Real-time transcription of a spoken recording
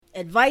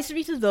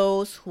Advisory to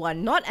those who are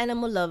not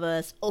animal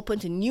lovers, open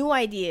to new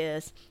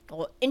ideas,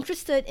 or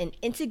interested in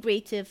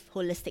integrative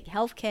holistic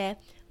healthcare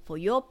for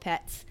your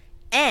pets,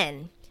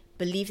 and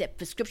believe that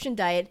prescription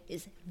diet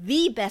is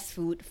the best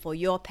food for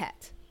your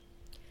pet.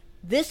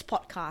 This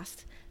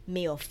podcast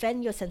may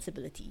offend your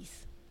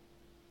sensibilities.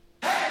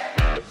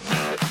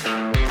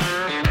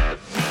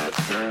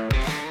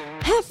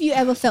 Have you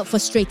ever felt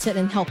frustrated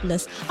and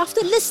helpless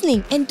after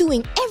listening and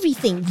doing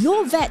everything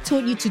your vet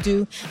told you to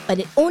do, but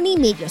it only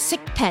made your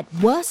sick pet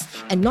worse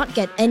and not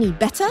get any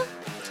better?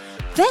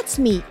 That's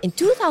me in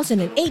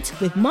 2008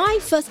 with my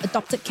first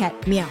adopted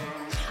cat, Meow.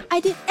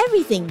 I did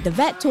everything the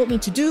vet told me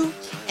to do,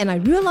 and I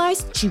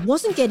realized she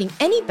wasn't getting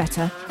any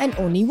better and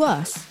only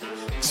worse.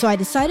 So I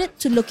decided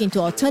to look into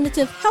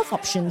alternative health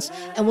options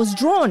and was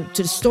drawn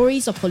to the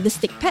stories of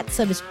holistic pet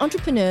service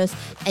entrepreneurs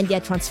and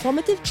their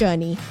transformative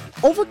journey,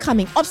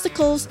 overcoming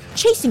obstacles,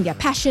 chasing their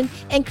passion,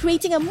 and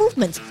creating a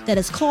movement that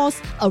has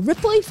caused a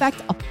ripple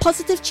effect of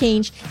positive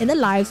change in the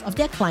lives of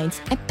their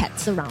clients and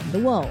pets around the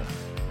world.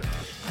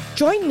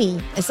 Join me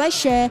as I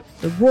share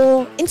the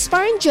raw,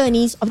 inspiring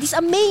journeys of these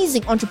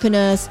amazing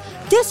entrepreneurs,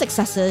 their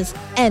successes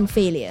and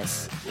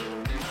failures.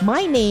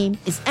 My name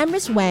is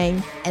Emrys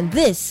Wang, and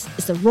this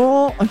is The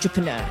Raw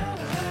Entrepreneur.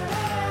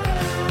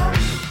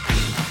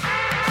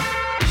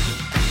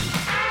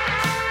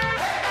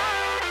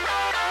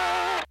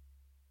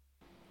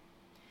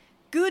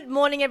 Good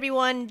morning,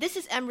 everyone. This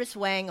is Emrys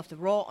Wang of The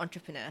Raw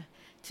Entrepreneur.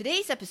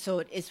 Today's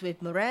episode is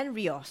with Merán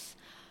Ríos,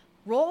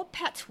 raw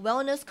pet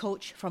wellness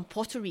coach from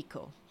Puerto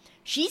Rico.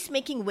 She's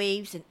making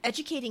waves in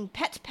educating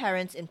pet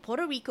parents in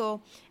Puerto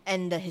Rico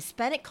and the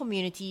Hispanic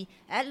community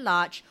at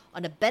large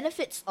on the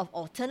benefits of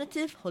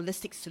alternative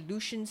holistic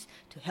solutions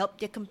to help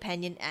their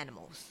companion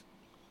animals.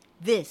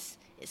 This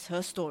is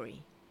her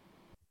story.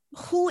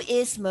 Who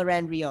is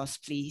Merán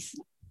Ríos, please?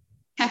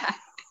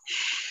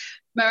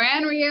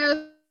 Merán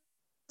Ríos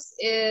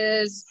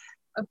is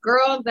a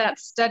girl that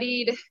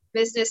studied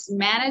business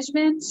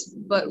management,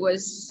 but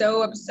was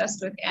so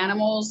obsessed with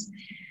animals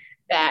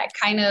that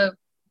kind of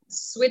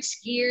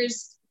switched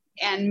gears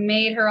and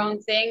made her own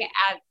thing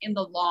in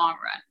the long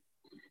run.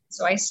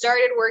 So I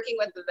started working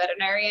with the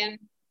veterinarian,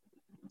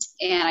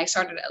 and I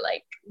started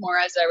more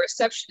as a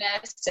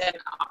receptionist and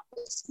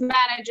office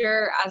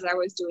manager as I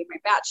was doing my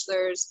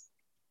bachelor's.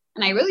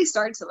 And I really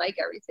started to like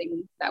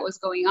everything that was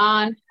going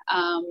on.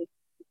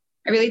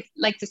 I really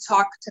like to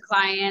talk to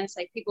clients.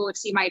 Like, people would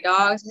see my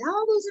dogs, and,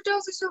 oh, those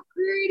dogs are so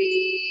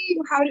pretty.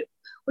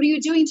 What are you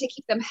doing to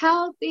keep them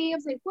healthy? I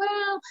was like,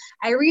 well,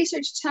 I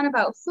researched a ton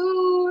about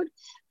food.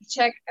 I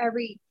check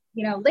every,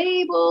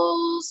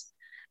 labels.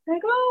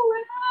 Like,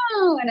 oh,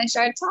 wow. And I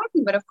started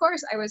talking, but of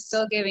course I was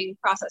still giving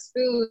processed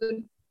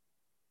food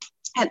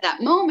at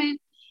that moment.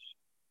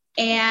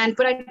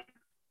 But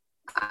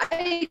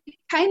I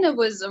kind of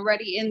was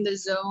already in the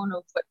zone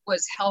of what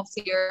was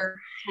healthier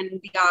and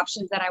the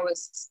options that I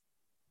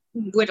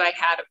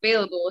had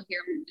available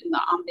here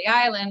on the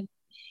island.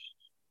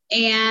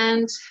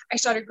 And I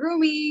started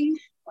grooming.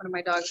 One of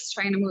my dogs is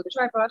trying to move the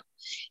tripod.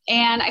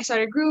 And I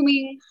started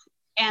grooming,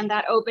 and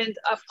that opened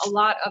up a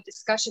lot of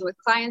discussion with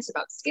clients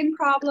about skin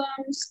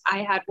problems.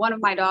 I had one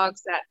of my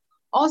dogs that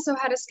also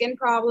had a skin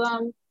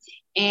problem.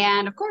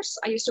 And of course,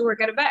 I used to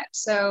work at a vet.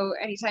 So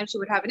anytime she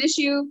would have an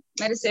issue,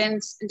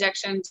 medicines,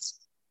 injections,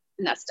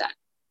 and that's done.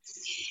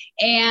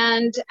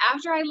 And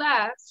after I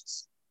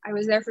left, I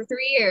was there for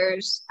 3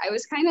 years. I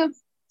was kind of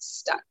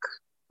stuck.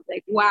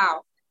 Like,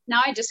 wow.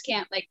 Now I just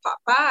can't pop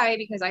by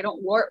because I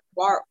don't work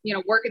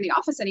in the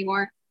office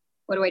anymore.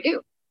 What do I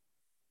do?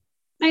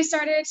 And I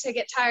started to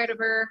get tired of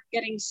her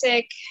getting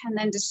sick and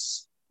then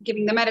just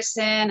giving the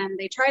medicine. And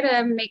they try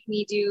to make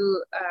me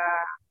do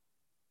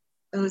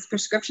those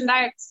prescription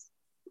diets.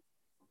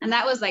 And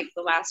that was the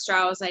last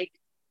straw. I was like,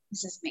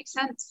 this doesn't make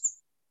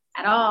sense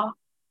at all.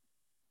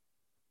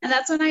 And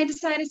that's when I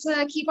decided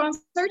to keep on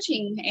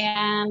searching.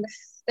 And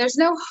there's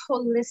no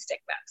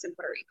holistic vets in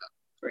Puerto Rico,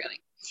 really.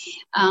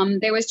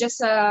 There was just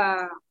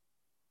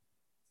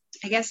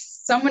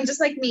someone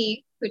just like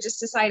me who just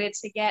decided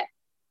to get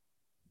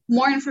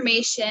more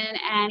information,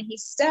 and he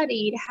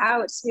studied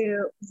how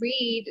to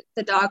read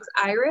the dog's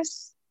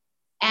iris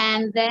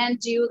and then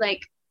do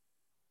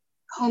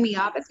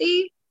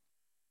homeopathy.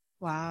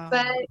 Wow.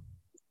 But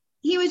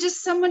he was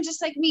just someone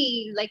just like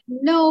me,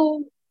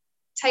 no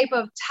type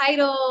of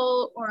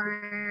title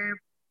or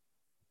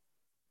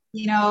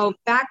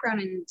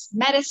background in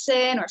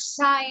medicine or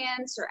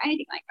science or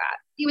anything like that.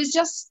 He was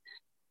just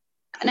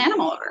an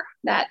animal lover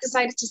that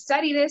decided to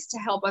study this to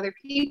help other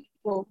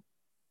people.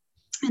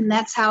 And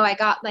that's how I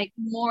got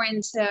more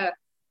into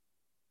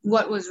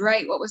what was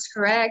right, what was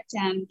correct.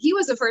 And he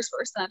was the first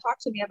person that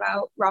talked to me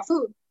about raw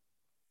food.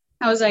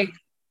 I was like,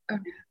 oh,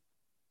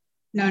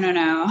 no.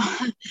 No,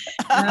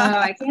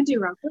 I can't do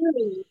raw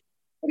food.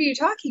 What are you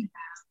talking about?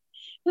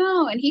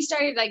 No. And he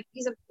started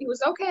he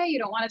was okay, you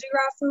don't want to do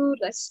raw food,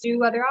 let's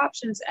do other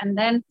options. And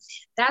then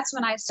that's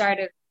when I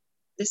started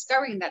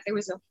discovering that there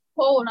was a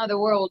whole another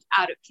world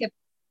out of kibble.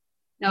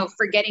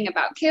 forgetting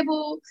about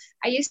kibble.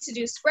 I used to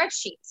do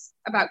spreadsheets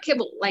about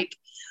kibble, like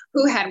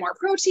who had more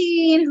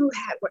protein, who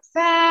had what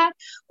fat,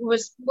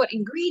 what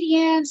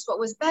ingredients, what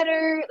was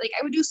better. Like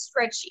I would do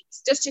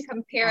spreadsheets just to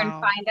compare and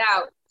find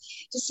out,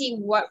 to see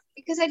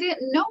because I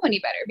didn't know any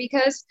better,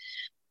 because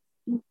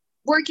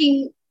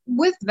working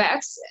with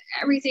vets,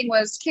 everything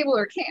was kibble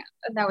or canned,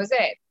 and that was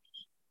it.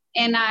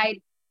 And I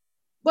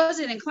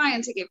wasn't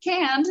inclined to give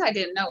canned. I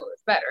didn't know it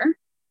was better,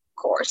 of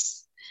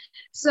course.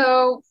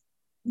 So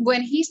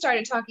when he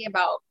started talking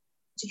about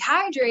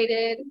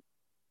dehydrated,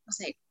 I was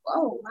like,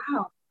 oh,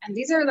 wow. And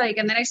these are like,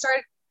 and then I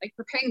started like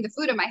preparing the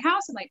food in my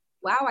house. I'm like,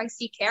 wow, I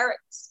see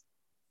carrots.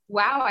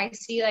 Wow, I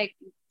see like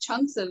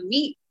chunks of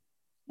meat.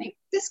 Like,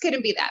 this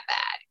couldn't be that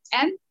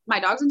bad. And my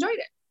dogs enjoyed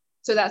it.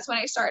 So that's when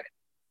I started,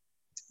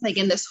 like,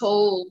 in this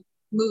whole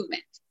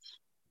movement.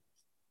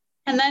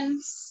 And then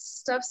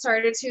stuff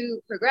started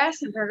to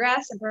progress and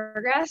progress and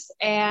progress.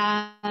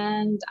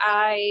 And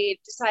I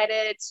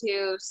decided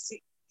to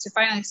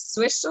finally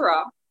switch to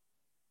raw.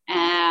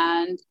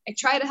 And I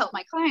tried to help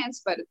my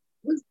clients, but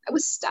I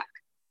was stuck.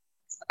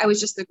 I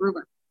was just the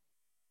groomer.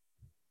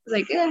 I was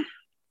like, yeah,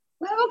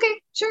 well, okay,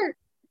 sure.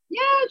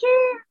 Yeah,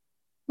 sure.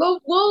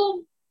 We'll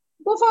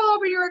follow up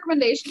with your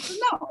recommendations. But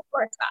no, of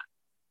course not.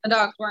 The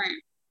dogs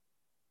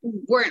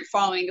weren't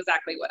following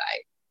exactly what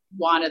I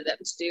wanted them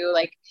to do.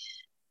 Like,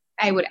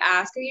 I would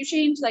ask, have you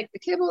changed like the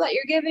kibble that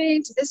you're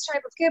giving to this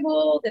type of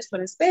kibble? This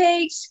one is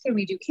baked. Can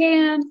we do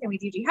canned? Can we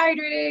do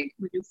dehydrated?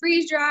 Can we do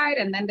freeze dried?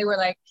 And then they were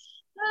like,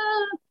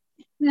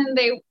 and then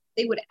they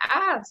would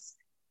ask,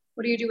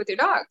 what do you do with your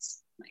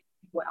dogs? I'm like,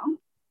 well,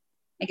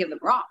 I give them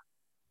raw.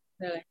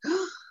 They're like,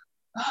 oh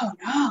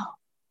no,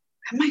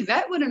 my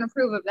vet wouldn't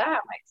approve of that. I'm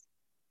like,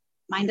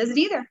 mine doesn't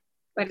either,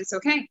 but it's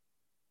okay.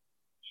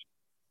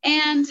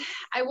 And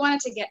I wanted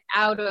to get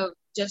out of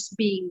just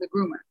being the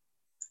groomer.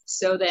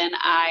 So then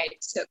I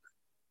took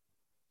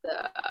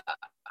the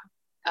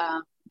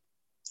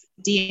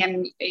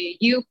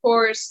DMU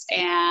course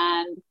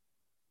and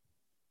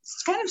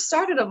kind of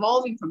started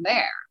evolving from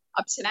there.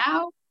 Up to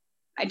now,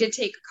 I did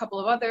take a couple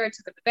of I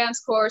took an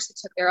advanced course, I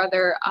took their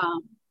other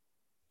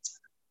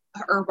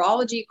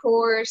herbology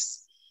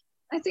course.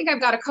 I think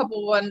I've got a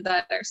couple ones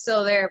that are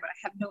still there, but I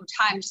have no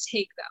time to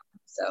take them.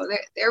 So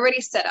they're already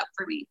set up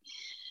for me.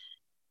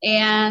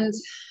 And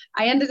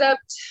I ended up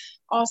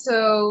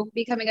also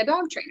becoming a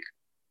dog trainer,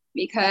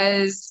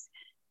 because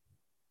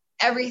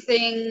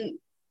everything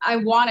I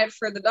wanted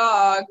for the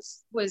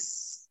dogs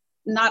was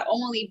not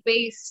only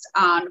based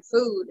on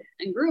food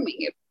and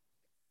grooming,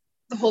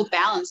 the whole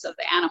balance of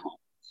the animal,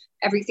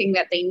 everything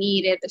that they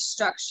needed, the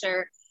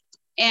structure.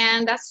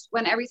 And that's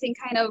when everything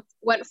kind of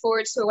went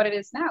forward to what it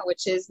is now,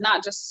 which is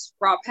not just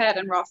raw pet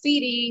and raw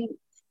feeding.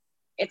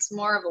 It's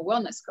more of a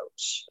wellness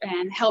coach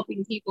and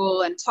helping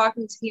people and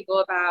talking to people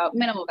about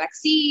minimal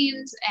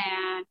vaccines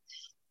and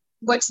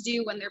what to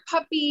do when they're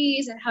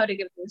puppies and how to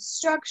give them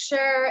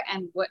structure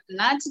and what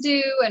not to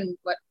do and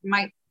what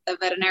might the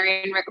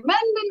veterinarian recommend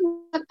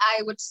and what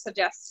I would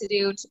suggest to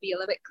do to be a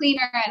little bit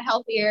cleaner and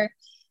healthier.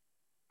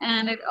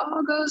 And it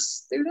all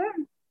goes through there.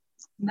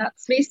 And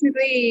that's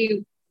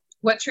basically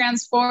what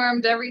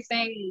transformed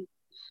everything.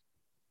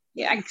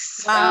 Yeah,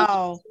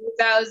 wow.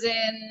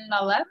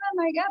 2011,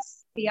 I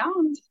guess,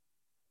 beyond.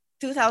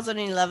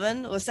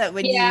 2011, was that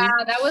when Yeah,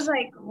 that was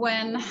like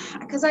when,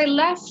 because I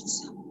left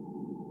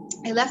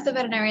the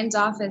veterinarian's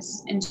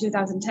office in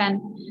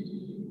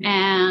 2010,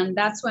 and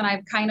that's when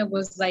I kind of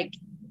was like,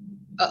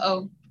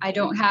 I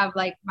don't have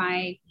like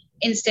my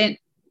instant,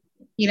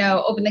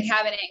 open the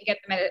cabinet and get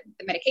the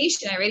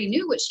medication. I already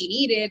knew what she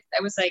needed.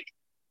 I was like,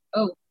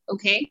 oh,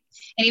 okay.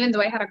 And even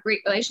though I had a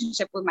great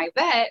relationship with my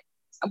vet,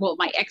 well,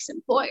 my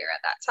ex-employer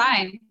at that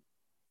time,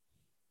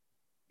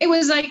 it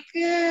was like,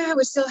 I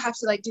would still have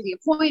to like do the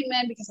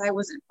appointment because I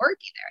wasn't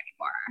working there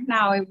anymore.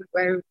 Now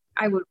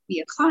I would be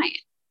a client.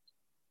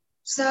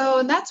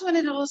 So that's when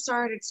it all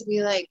started to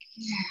be like,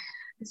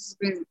 this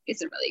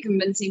isn't really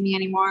convincing me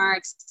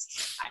anymore.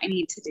 I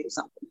need to do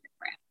something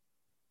different.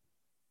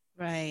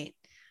 Right.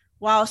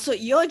 Wow. So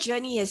your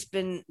journey has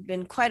been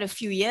quite a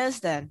few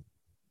years then.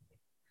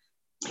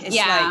 It's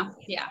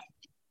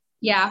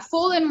Yeah.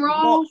 Full and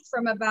raw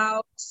from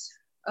about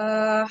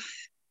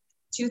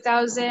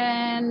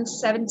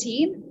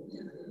 2017.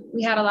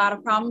 We had a lot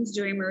of problems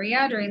during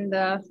Maria, during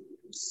the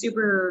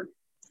super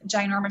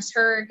ginormous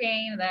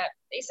hurricane that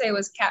they say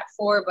was Cat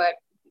 4, but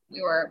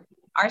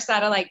our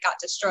satellite got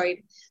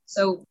destroyed.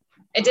 So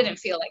it didn't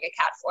feel like a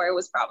Cat 4. It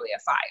was probably a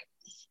 5.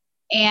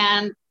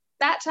 And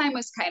that time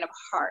was kind of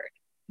hard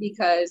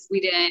because we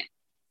didn't,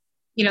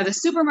 the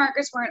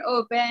supermarkets weren't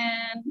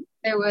open.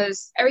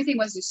 Everything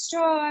was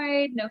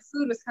destroyed. No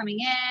food was coming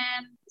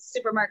in.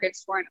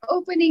 Supermarkets weren't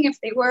opening. If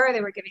they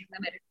were giving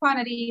limited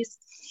quantities.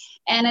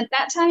 And at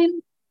that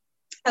time,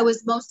 I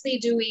was mostly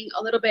doing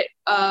a little bit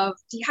of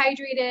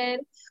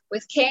dehydrated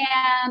with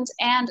canned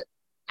and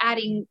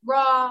adding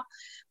raw,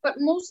 but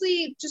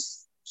mostly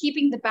just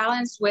keeping the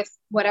balance with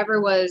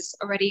whatever was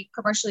already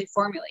commercially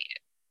formulated.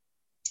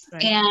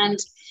 Right. And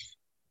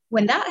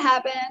when that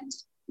happened,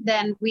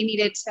 then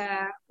we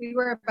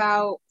were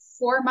about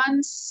 4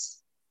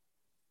 months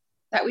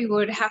that we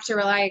would have to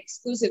rely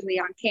exclusively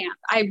on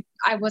canned.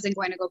 I wasn't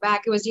going to go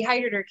back. It was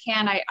dehydrated or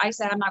canned. I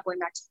said, I'm not going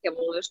back to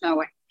kibble. There's no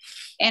way.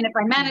 And if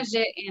I managed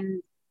it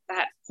in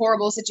that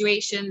horrible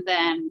situation,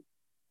 then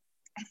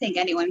I think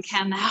anyone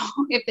can now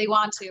if they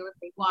want to.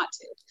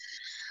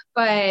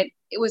 But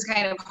it was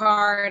kind of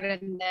hard.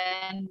 And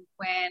then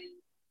when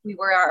we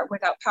were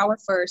without power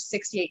for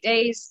 68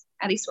 days,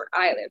 at least where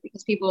I live,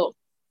 because people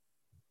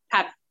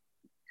had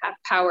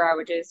power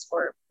outages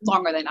for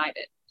longer than I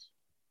did.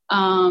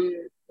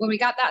 When we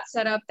got that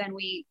set up, then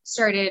we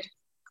started,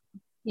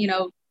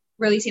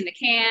 releasing the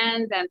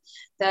cans and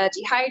the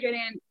dehydrated.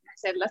 I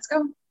said, let's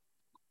go.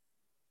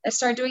 Let's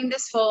start doing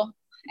this full.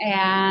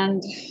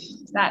 And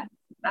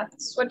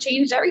that's what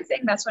changed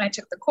everything. That's when I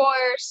took the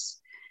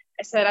course.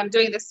 I said, I'm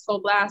doing this full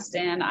blast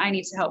and I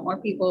need to help more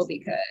people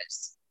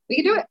because we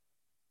can do it.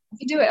 We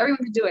can do it.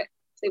 Everyone can do it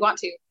if they want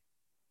to.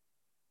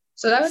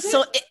 So that was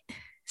it.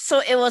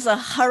 So it was a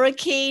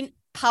hurricane,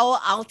 power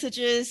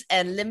outages,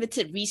 and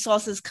limited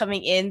resources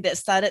coming in that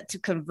started to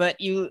convert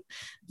you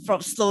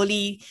from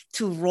slowly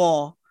to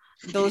raw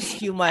those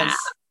few months.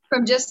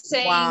 From just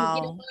saying, wow.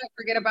 You know what,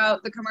 forget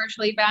about the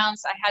commercially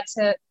balanced. I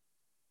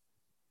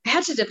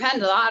had to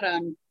depend a lot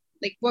on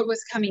like what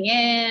was coming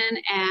in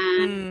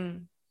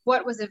and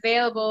what was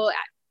available.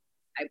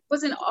 I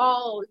wasn't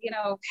all,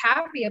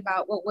 happy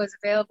about what was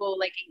available,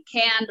 like in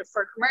canned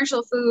for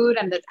commercial food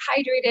and the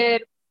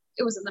hydrated.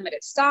 It was a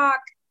limited stock.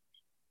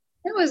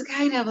 It was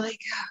kind of like,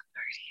 oh,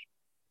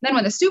 then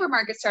when the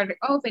supermarket started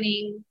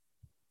opening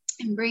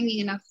and bringing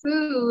enough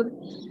food,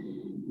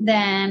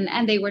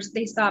 and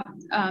they stopped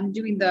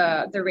doing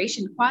the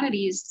ration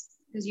quantities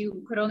because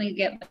you could only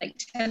get like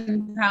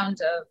 10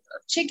 pounds of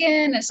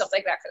chicken and stuff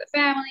like that for the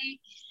family.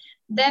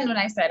 Then when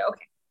I said,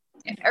 okay,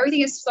 if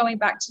everything is flowing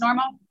back to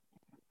normal,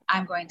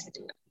 I'm going to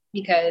do it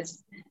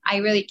because I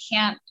really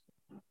can't,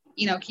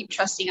 keep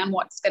trusting on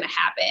what's going to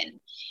happen.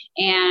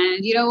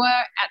 And you know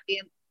what?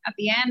 At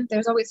the end,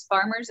 there's always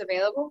farmers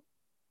available,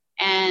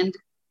 and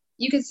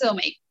you can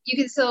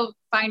still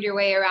find your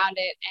way around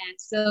it and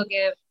still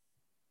give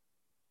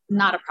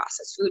not a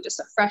processed food, just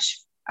a fresh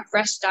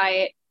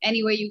diet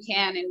any way you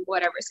can in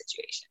whatever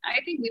situation.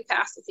 I think we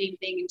passed the same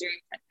thing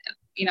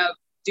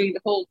during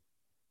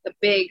the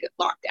big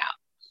lockdown.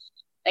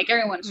 Like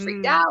everyone's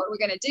freaked out what we're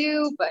gonna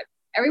do, but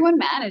everyone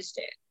managed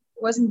it.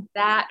 It wasn't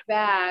that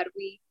bad.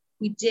 We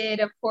did,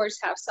 of course,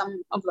 have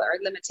some of our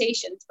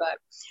limitations, but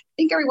I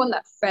think everyone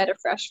that fed a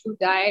fresh food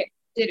diet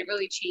didn't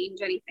really change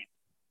anything.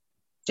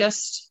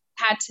 Just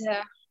had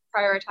to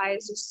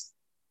prioritize, just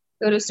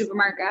go to a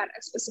supermarket at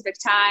a specific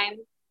time,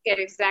 get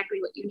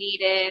exactly what you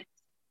needed,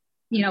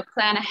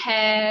 plan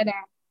ahead, and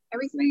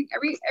everyone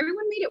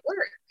made it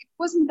work. It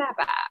wasn't that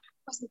bad.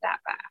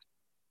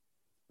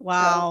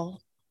 Wow.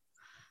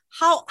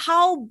 So,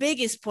 how big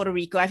is Puerto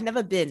Rico? I've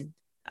never been.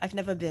 A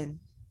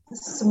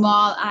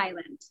small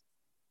island.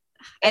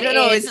 I don't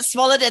know. Is it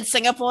smaller than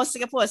Singapore?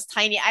 Singapore is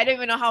tiny. I don't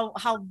even know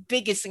how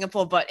big is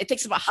Singapore, but it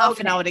takes about half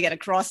an hour to get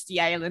across the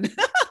island.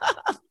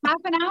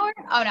 Half an hour?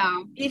 Oh,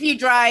 no. If you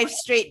drive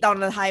straight down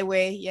the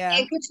highway, yeah.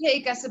 It could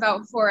take us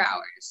about 4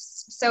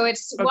 hours. So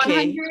it's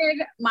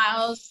 100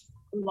 miles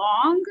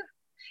long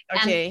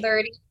and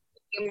 30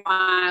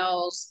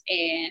 miles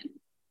in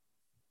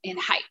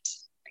height,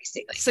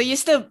 basically. So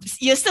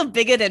you're still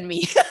bigger than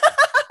me.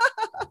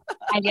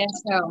 I guess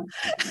so.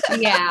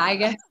 Yeah, I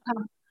guess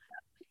so.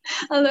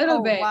 A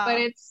little bit, wow.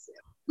 But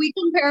we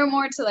compare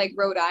more to like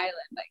Rhode Island,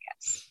 I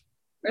guess.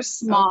 We're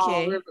small.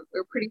 Okay.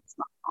 We're pretty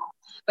small.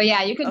 But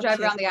yeah, you can drive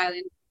around the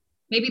island.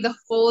 Maybe the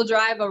full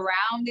drive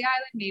around the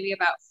island, maybe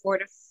about 4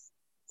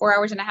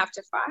 hours and a half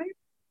to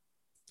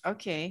 5.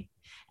 Okay.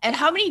 And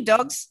how many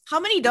dogs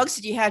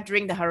did you have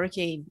during the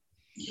hurricane?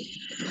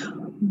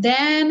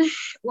 Then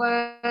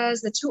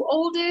was the 2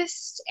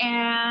 oldest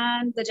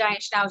and the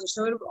giant schnauzer.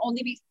 So it would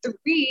only be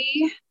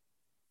 3.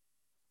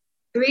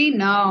 3?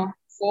 No,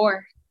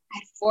 4. I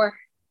had 4.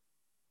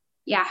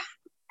 Yeah,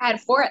 I had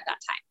 4 at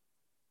that time.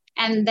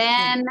 And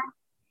then,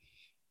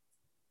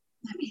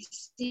 let me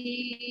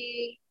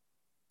see.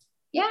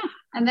 Yeah,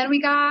 and then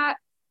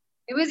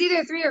it was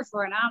either 3 or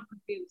 4, and I'm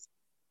confused.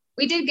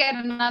 We did get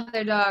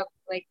another dog,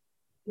 like,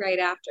 right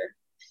after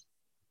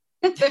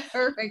the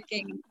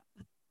hurricane.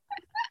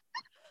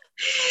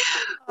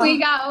 We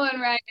got one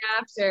right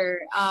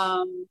after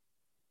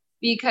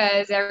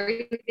because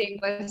everything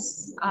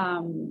was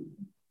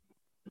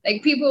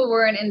like people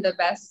weren't in the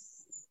best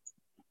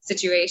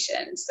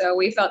situation. So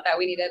we felt that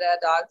we needed a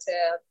dog to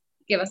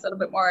give us a little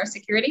bit more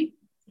security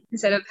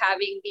instead of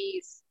having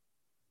these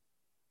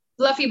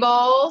fluffy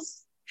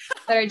balls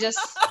that are just,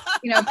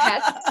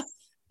 pets.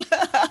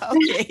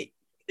 Okay.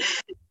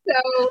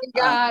 So we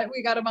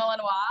got a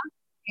Malinois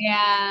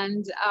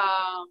and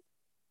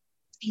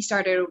he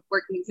started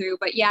working through.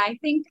 But yeah, I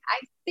think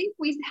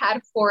we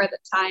had 4 at the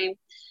time.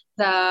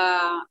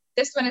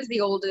 This one is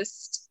the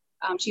oldest.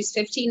 She's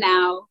 15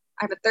 now.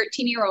 I have a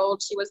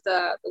 13-year-old. She was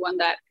the one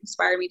that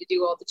inspired me to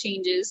do all the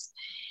changes.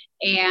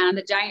 And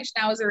the giant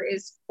schnauzer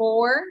is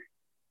 4.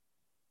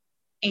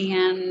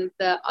 And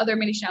the other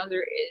mini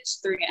schnauzer is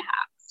 3.5.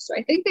 So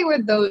I think they were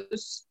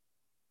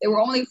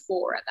only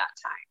 4 at that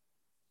time.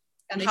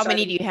 And how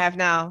many do you have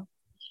now?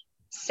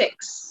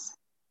 6.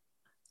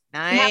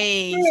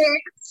 Nice.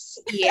 6.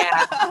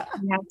 Yeah,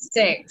 we have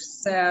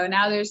 6. So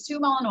now there's 2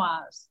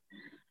 Malinois.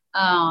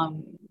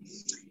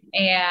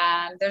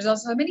 And there's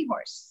also a mini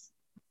horse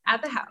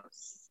at the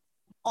house.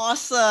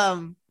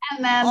 Awesome.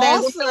 And then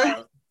there's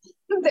a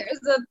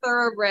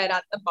thoroughbred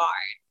at the barn.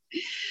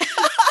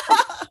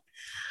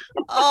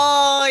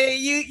 Oh,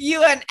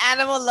 you an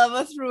animal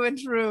lover through and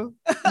through.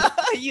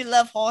 You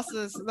love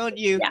horses, don't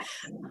you? Yeah.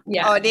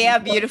 Yeah. Oh, they are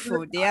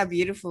beautiful. They are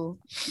beautiful.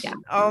 Yeah.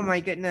 Oh my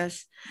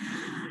goodness.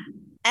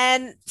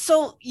 And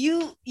so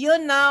you're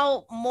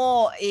now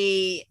more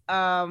a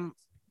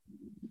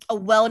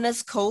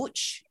wellness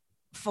coach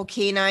for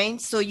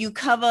canines. So you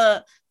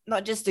cover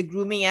not just the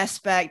grooming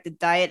aspect, the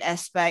diet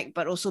aspect,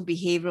 but also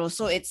behavioral.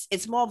 So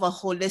it's more of a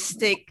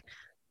holistic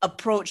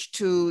approach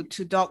to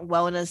dog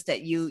wellness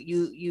that you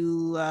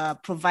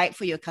provide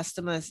for your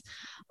customers.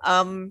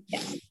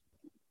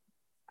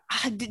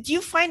 Did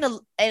you find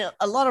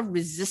a lot of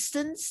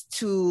resistance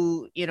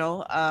to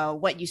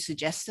what you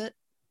suggested,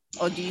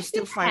 or do you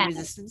still find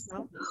resistance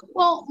now?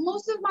 Well,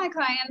 most of my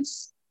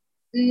clients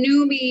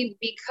knew me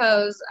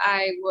because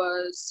I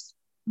was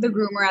the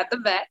groomer at the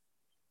vet,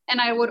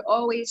 and I would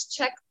always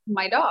check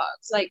my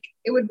dogs. Like,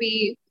 it would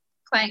be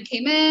client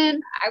came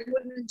in, I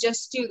wouldn't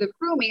just do the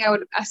grooming, I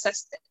would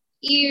assess the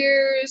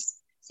ears,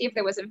 see if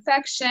there was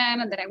infection,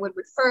 and then I would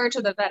refer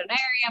to the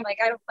veterinarian. Like,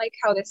 I don't like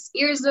how this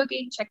ear is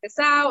looking, check this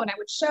out. And I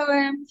would show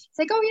him. It's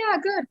like, oh yeah,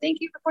 good, thank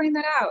you for pointing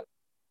that out.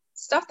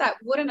 Stuff that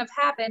wouldn't have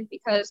happened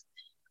because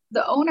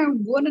the owner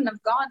wouldn't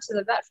have gone to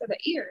the vet for the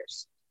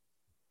ears.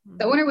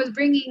 The owner was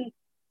bringing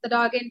the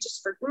dog in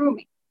just for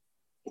grooming.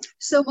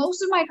 So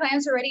most of my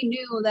clients already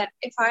knew that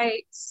if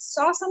I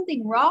saw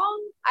something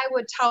wrong, I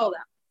would tell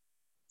them.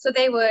 So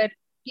they would,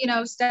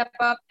 step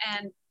up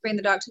and bring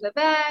the dog to the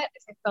vet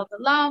if I felt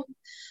a lump.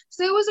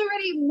 So it was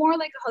already more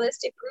like a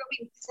holistic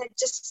grooming because I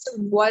just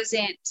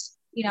wasn't,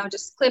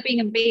 just clipping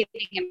and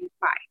bathing and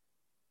fine.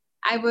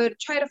 I would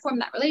try to form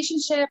that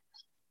relationship.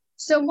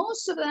 So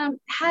most of them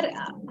had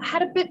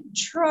a bit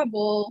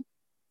trouble,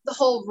 the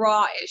whole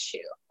raw issue.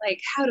 Like,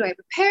 how do I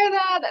prepare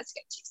that? That's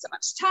going to take so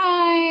much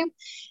time.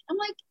 I'm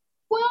like,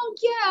 well,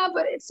 yeah,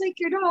 but it's like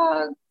your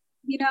dog,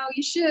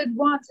 you should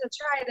want to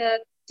try to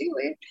do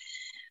it.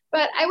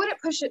 But I wouldn't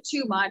push it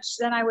too much.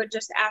 Then I would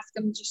just ask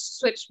them to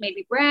switch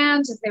maybe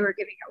brands. If they were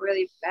giving a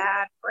really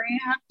bad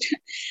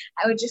brand,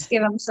 I would just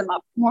give them some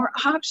more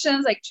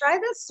options, like try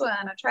this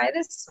one or try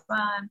this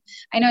one.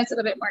 I know it's a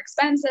little bit more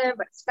expensive,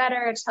 but it's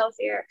better, it's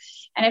healthier.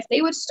 And if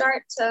they would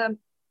start to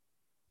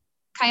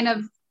kind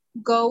of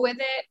go with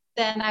it,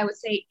 then I would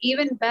say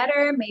even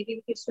better, maybe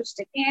we could switch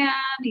to can,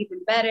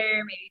 even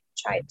better, maybe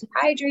try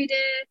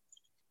dehydrated.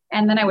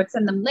 And then I would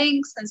send them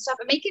links and stuff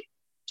and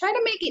try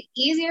to make it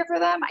easier for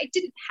them. I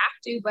didn't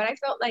have to, but I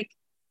felt like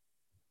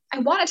I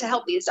wanted to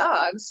help these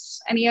dogs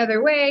any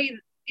other way,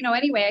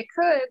 any way I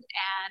could.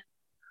 And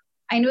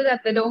I knew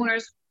that the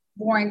donors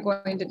weren't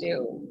going to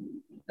do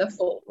the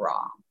full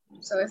raw.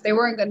 So if they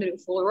weren't going to do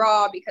full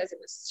raw because it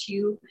was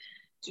too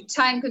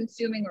time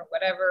consuming or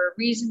whatever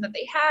reason that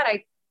they had,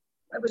 I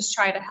would just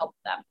try to help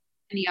them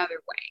any other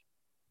way.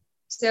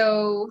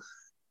 So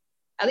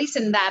at least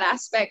in that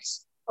aspect,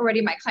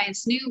 already my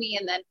clients knew me.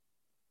 And then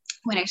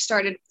when I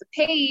started the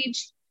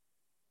page,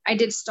 I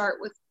did start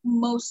with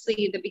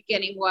mostly the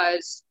beginning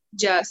was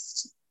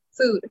just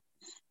food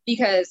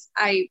because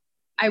I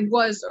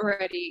was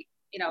already,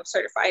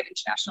 certified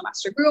international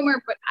master groomer,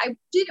 but I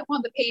didn't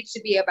want the page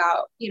to be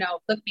about,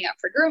 look me up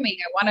for grooming.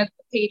 I wanted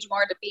the page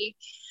more to be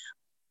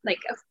like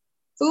a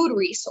food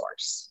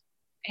resource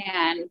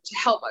and to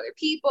help other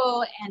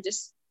people and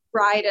just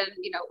ride and,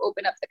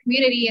 open up the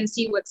community and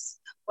see what's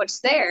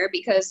there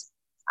because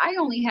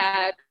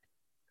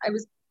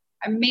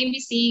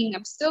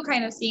I'm still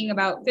kind of seeing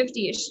about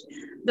 50-ish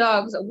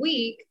dogs a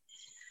week,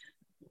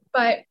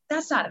 but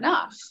that's not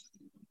enough.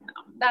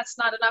 That's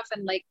not enough.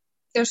 And like,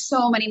 there's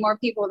so many more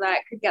people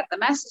that could get the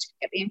message,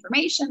 could get the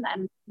information.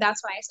 And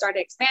that's when I started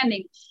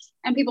expanding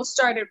and people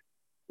started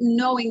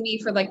knowing me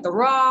for like the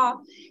raw.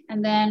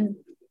 And then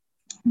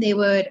they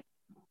would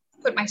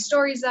put my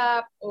stories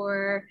up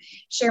or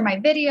share my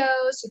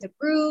videos to the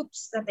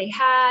groups that they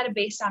had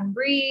based on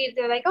breed.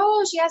 They're like,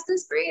 oh, she has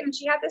this breed and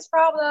she had this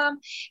problem.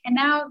 And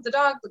now the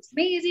dog looks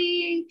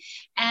amazing.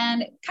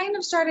 And it kind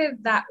of started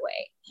that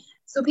way.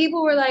 So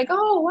people were like,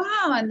 oh,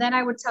 wow. And then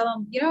I would tell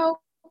them,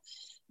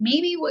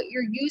 maybe what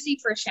you're using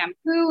for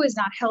shampoo is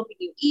not helping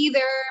you either.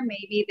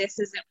 Maybe this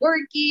isn't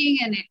working.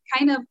 And it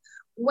kind of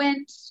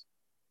went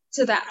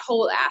to that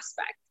whole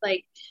aspect,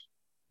 like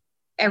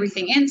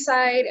everything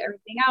inside,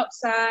 everything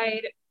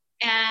outside.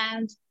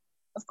 And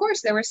of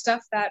course, there was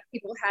stuff that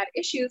people had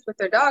issues with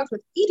their dogs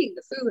with eating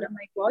the food. I'm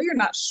like, well, you're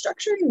not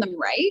structuring them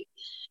right.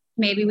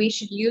 Maybe we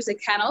should use a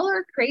kennel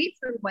or a crate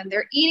for when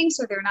they're eating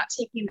so they're not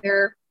taking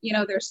their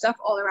stuff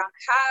all around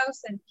the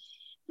house. And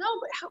no,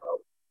 but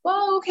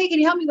well, okay, can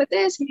you help me with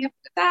this? Can you help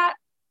me with that?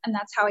 And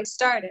that's how I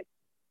started.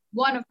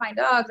 One of my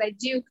dogs, I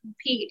do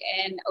compete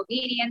in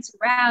obedience and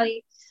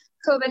rally.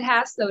 COVID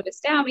has slowed us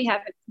down. We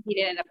haven't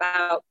competed in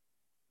about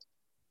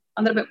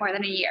a little bit more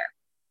than a year,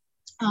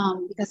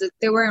 because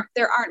there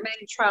aren't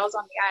many trials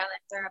on the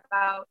island. There are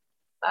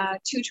about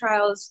 2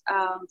 trials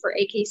for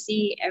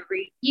AKC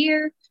every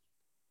year.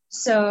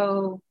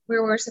 So we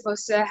were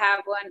supposed to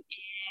have one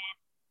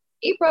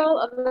in April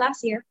of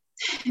last year.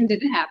 It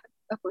didn't happen,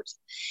 of course.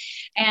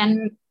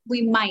 And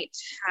we might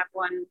have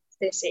one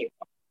this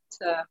April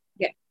to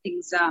get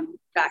things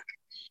back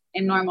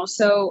in normal.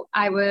 So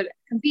I would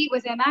compete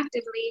with him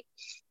actively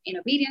in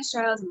obedience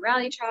trials and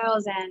rally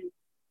trials, and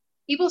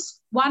people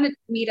wanted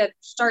me to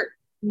start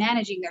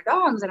managing their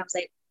dogs, and I was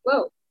like,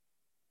 whoa,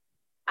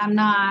 I'm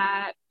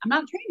not a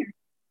trainer.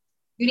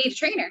 You need a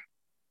trainer.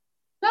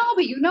 No,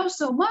 but you know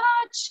so much.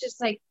 It's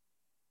like,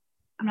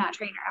 I'm not a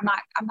trainer. I'm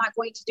not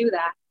going to do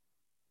that.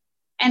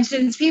 And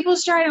since people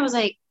started, I was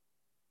like,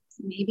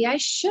 maybe I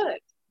should.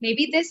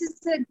 Maybe this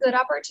is a good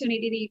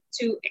opportunity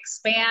to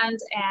expand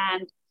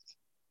and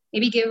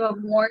maybe give a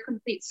more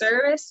complete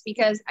service,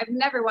 because I've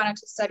never wanted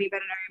to study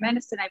veterinary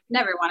medicine. I've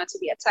never wanted to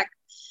be a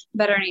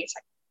veterinary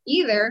tech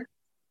either.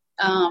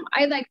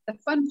 I like the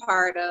fun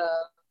part of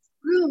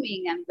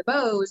grooming and the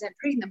bows and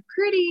putting them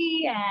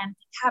pretty and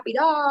happy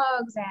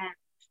dogs and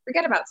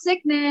forget about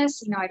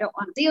sickness. I don't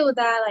want to deal with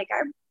that. Like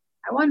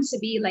I wanted to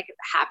be like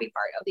the happy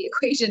part of the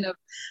equation of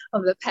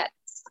the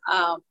pet's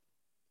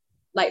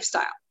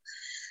lifestyle.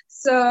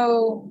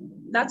 So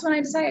that's when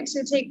I decided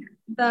to take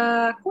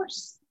the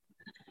course.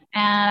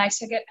 And I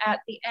took it at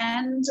the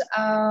end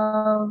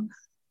of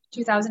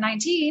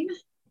 2019.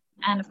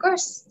 And of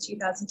course,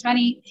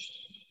 2020,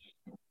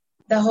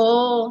 the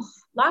whole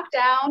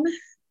lockdown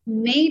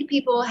made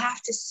people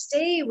have to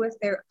stay with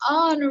their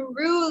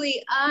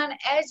unruly,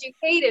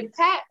 uneducated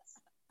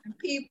pets. And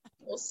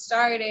people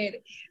started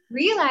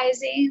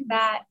realizing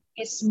that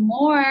it's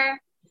more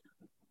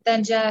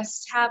than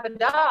just have a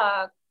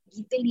dog.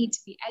 They need to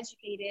be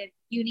educated.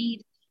 You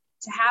need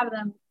to have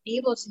them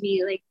able to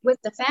be like with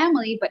the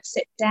family, but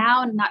sit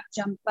down, not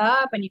jump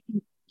up, and you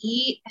can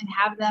eat and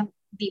have them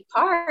be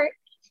part,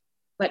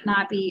 but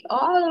not be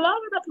all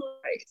over the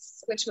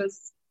place, which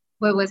was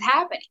what was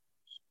happening.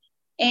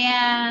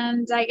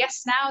 And I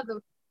guess now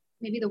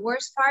maybe the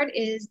worst part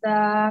is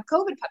the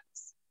COVID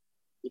puppies,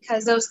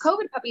 because those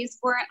COVID puppies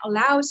weren't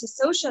allowed to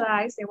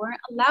socialize. They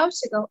weren't allowed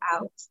to go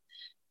out.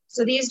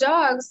 So these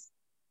dogs,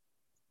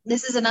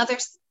 this is another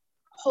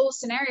whole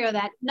scenario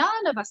that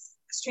none of us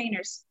as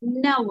trainers,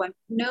 no one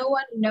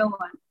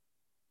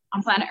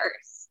on planet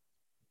Earth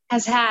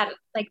has had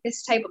like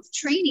this type of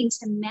training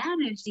to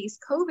manage these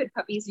COVID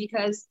puppies,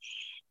 because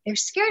they're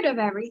scared of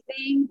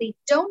everything. They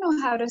don't know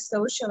how to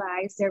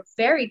socialize. They're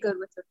very good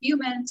with the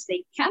humans.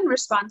 They can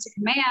respond to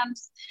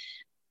commands.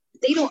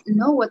 They don't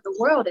know what the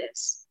world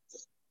is.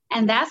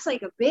 And that's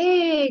like a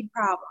big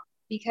problem,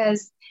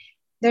 because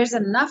there's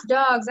enough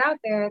dogs out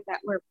there that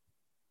were,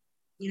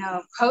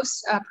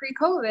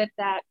 pre-COVID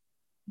that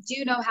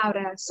do know how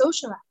to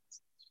socialize.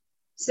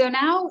 So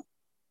now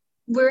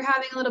we're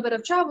having a little bit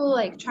of trouble,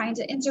 like trying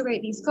to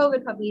integrate these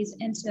COVID puppies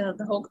into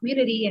the whole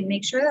community and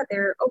make sure that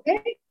they're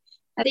okay,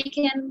 that they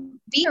can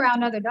be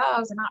around other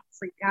dogs and not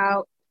freak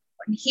out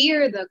and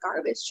hear the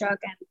garbage truck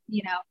and,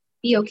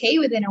 be okay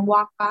with it and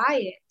walk by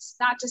it. It's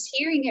not just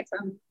hearing it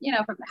from the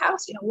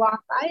house,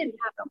 walk by it and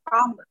have no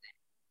problem with it.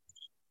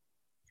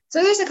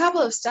 So there's a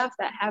couple of stuff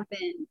that have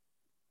been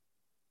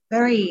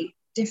very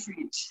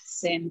different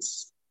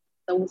since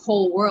the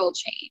whole world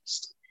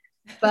changed.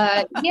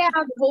 But yeah,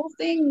 the whole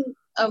thing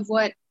of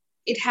what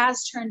it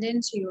has turned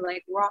into,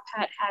 like Raw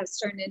Pet has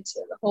turned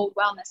into the whole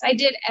wellness. I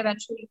did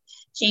eventually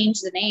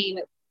change the name.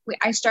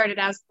 I started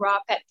as Raw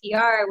Pet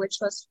PR, which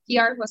was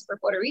for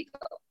Puerto Rico.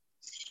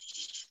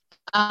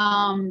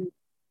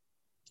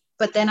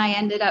 But then I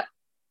ended up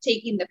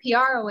taking the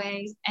PR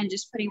away and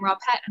just putting Raw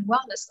Pet and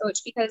Wellness Coach,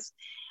 because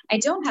I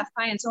don't have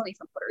clients only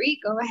from Puerto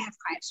Rico. I have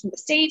clients from the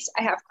States.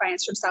 I have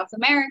clients from South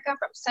America,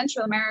 from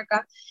Central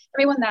America,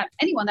 anyone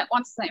that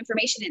wants the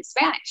information in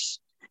Spanish.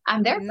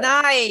 I'm there.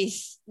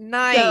 Nice.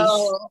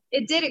 So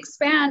it did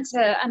expand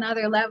to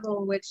another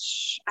level,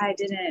 which I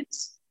didn't.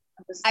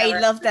 I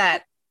love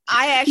that.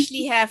 I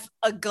actually have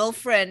a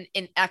girlfriend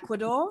in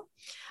Ecuador,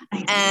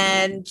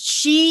 and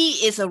she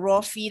is a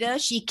raw feeder.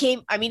 She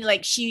came,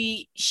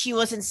 she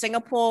was in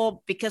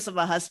Singapore because of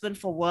her husband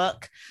for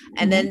work,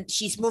 and then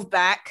she's moved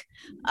back.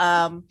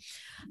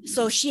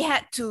 So she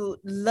had to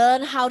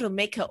learn how to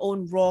make her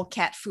own raw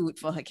cat food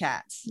for her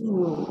cats.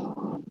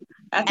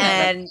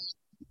 And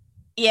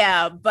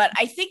yeah, but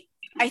I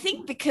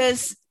think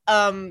because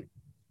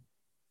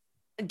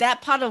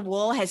that part of the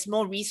world has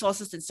more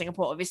resources than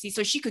Singapore, obviously.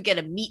 So she could get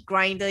a meat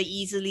grinder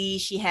easily.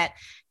 She had,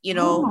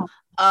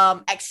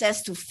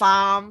 access to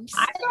farms.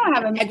 I don't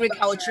have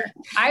agriculture.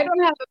 I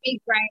don't have a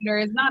meat grinder.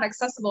 It's not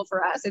accessible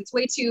for us. It's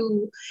way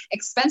too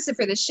expensive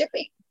for the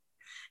shipping.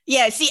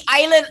 Yeah, see,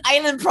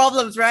 island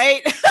problems,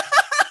 right?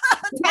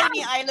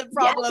 tiny island Yes,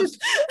 problems.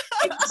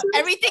 it's so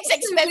Everything's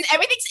expensive. expensive.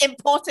 Everything's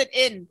imported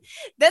in.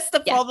 That's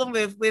the Yes. problem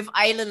with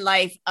island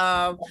life.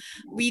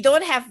 We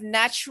don't have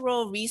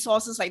natural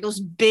resources like those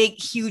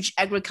big, huge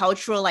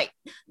agricultural like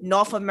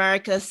North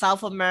America,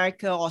 South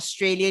America,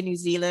 Australia, New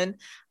Zealand.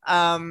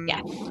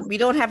 Yeah. We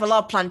don't have a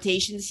lot of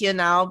plantations here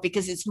now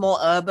because it's more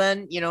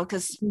urban,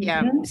 because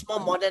Mhm. it's more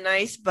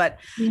modernized. But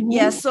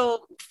Mhm.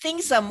 so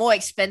things are more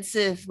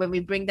expensive when we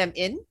bring them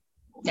in.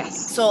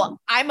 Yes. So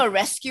I'm a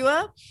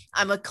rescuer.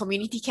 I'm a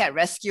community cat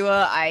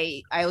rescuer.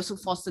 I also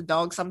foster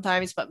dogs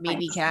sometimes, but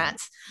mainly Nice.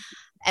 cats.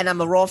 And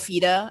I'm a raw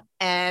feeder.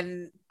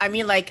 And I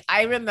mean, like,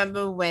 I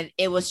remember when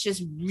it was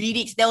just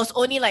really, there was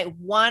only like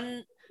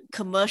one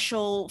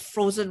commercial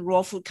frozen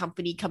raw food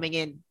company coming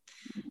in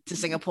to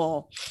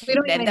Singapore. We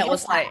don't Then even that get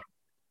was that. like,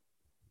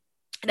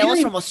 We that don't was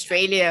even, from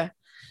Australia.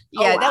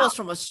 oh Yeah, that wow. was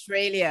from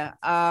Australia.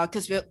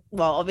 Because we're,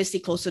 well, obviously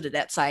closer to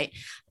that side.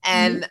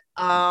 Mhm.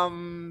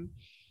 And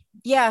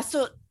yeah,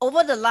 so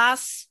over the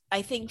last,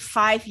 I think,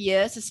 5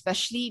 years,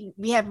 especially,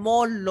 we have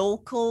more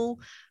local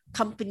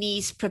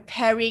companies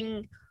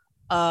preparing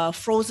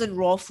frozen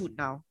raw food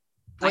now,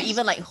 or Nice.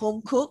 even like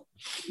home cook.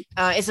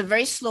 It's a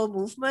very slow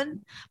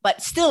movement,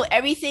 but still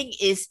everything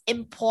is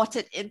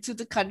imported into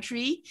the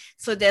country.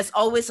 So there's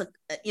always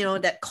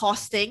that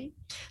costing.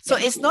 So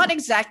Yes. it's not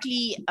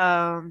exactly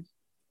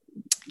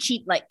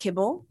cheap like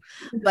kibble,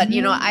 but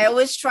Mhm. I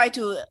always try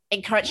to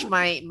encourage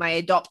my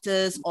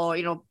adopters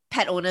or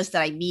pet owners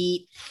that I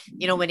meet,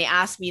 when they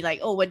ask me like,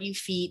 oh, what do you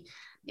feed,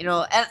 and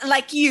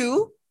like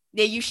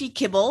they usually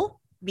kibble,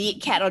 be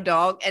it cat or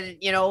dog. And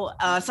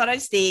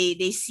sometimes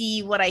they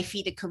see what I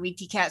feed the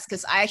community cats,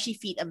 because I actually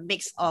feed a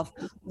mix of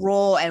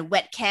raw and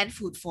wet canned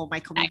food for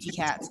my community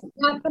cats.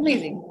 That's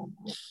amazing.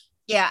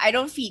 Yeah, I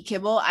don't feed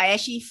kibble. I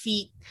actually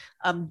feed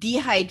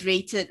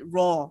dehydrated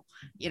raw,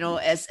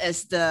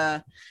 as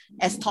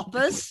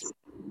toppers,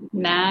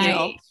 you know.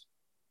 Nice.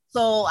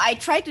 So I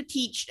try to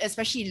teach,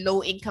 especially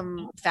low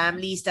income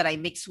families that I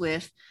mix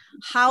with,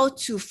 how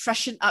to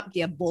freshen up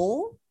their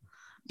bowl,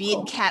 be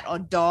it cat or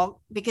dog,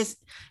 because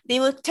they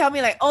will tell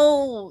me like,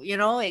 oh,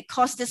 it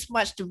costs this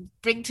much to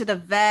bring to the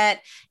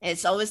vet. And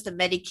it's always the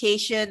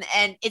medication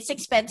and it's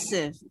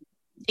expensive.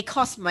 It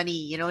costs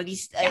money,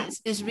 these Yeah.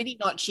 it's really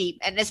not cheap.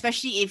 And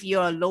especially if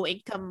you're a low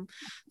income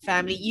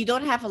family, you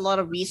don't have a lot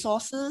of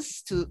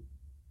resources to,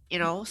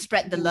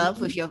 spread the love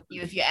with your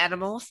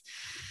animals.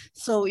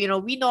 So,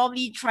 we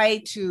normally try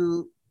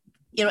to,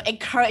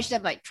 encourage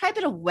them, like, try a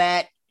bit of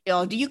wet,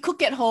 do you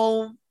cook at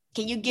home?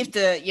 Can you give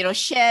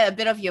share a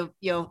bit of your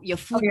Oh,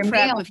 food your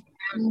prep meal. with,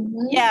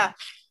 Mhm. yeah,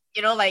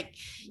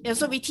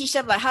 so we teach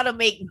them like how to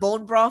make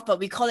bone broth, but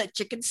we call it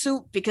chicken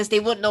soup because they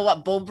wouldn't know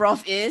what bone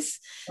broth is.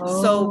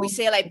 So we Oh.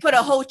 say like put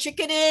a whole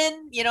chicken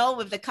in,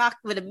 with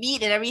the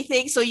meat and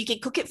everything, so you can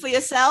cook it for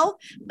yourself,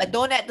 but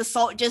don't add the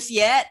salt just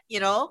yet,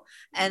 and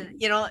Awesome.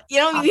 you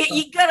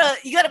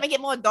gotta make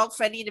it more dog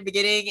friendly in the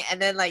beginning, and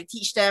then like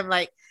teach them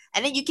like,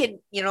 and then you can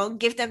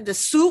give them the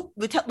soup.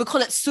 We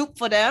call it soup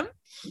for them,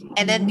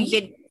 and then Mhm.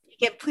 you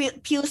can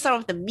peel some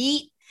of the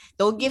meat.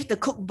 Don't give the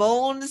cooked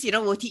bones.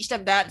 We'll teach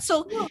them that.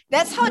 So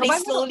that's how No, I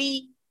know.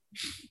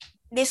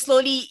 they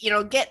slowly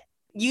get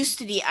used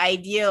to the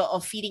idea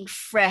of feeding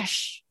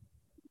fresh.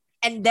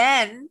 And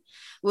then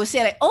we'll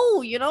say like,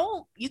 oh,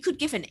 you could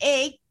give an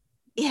egg.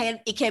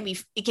 It can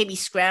be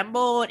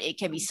scrambled, it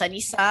can be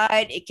sunny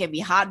side, it can be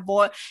hard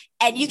boiled,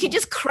 and you can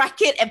just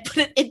crack it and put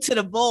it into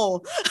the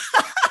bowl.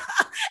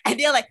 And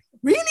they're like,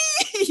 really?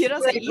 It's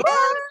like, Like, yeah,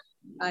 what?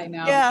 I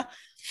know. yeah.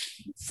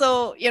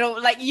 So,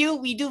 like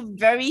we do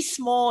very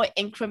small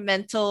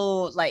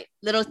incremental, like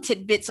little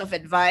tidbits of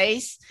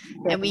advice,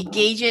 and we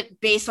gauge it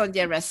based on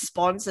their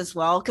response as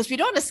well, because we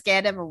don't want to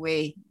scare them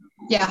away.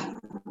 Yeah,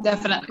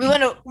 definitely. We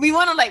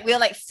want to like, we're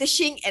like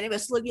fishing, and it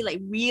was slowly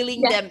like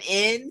reeling them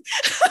in.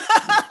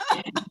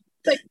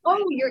 Like,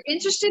 oh, you're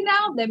interested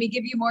now? Let me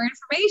give you more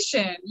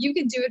information. You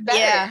can do it better.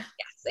 Yeah.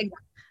 Yes, exactly.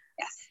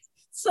 Yes.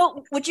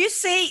 So would you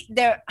say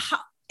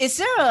is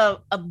there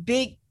a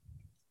big,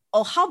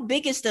 or how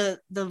big is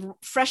the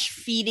fresh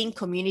feeding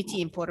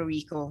community in Puerto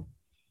Rico,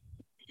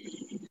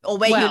 or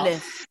where you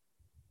live?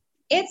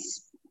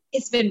 It's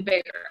been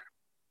bigger.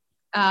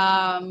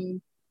 I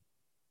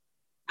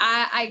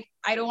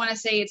don't want to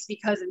say it's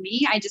because of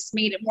me. I just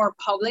made it more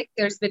public.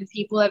 There's been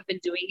people who have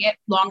been doing it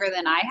longer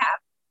than I have.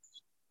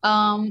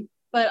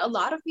 But a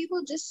lot of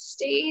people just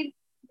stayed,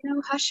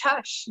 hush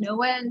hush. No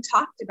one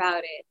talked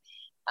about it.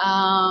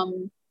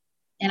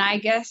 And I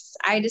guess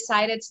I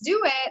decided to do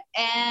it.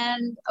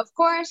 And of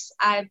course,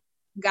 I've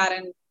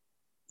gotten,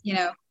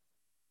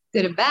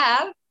 good and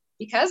bad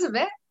because of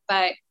it,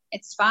 but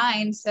it's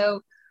fine.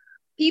 So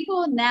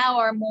people now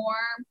are more,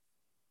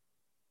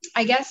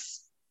 I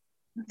guess,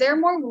 they're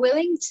more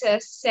willing to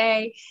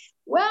say,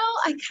 well,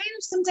 I kind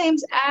of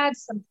sometimes add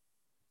some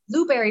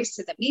blueberries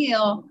to the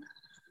meal.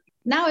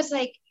 Now it's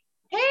like,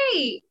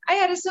 hey,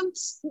 I added some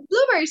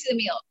blueberries to the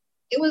meal.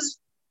 It was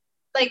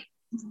like,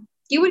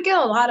 you would get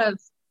a lot of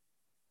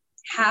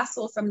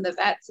hassle from the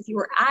vets. If you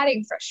were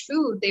adding fresh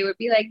food, they would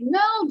be like, no,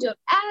 don't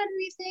add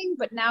anything.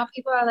 But now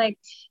people are like,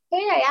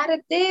 hey, I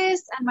added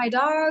this and my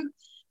dog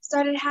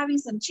started having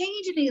some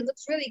change and it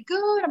looks really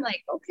good. I'm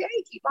like, okay,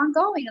 keep on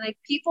going. Like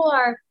people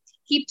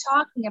keep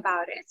talking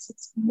about it.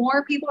 It's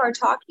more people are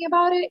talking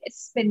about it.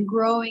 It's been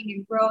growing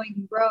and growing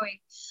and growing.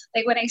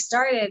 Like when I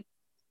started,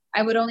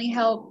 I would only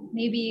help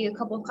maybe a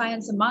couple of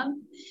clients a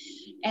month.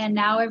 And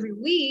now every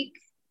week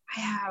I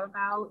have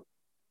about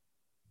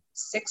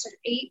 6 or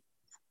 8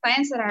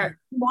 clients that are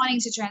wanting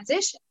to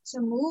transition,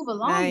 to move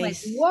along.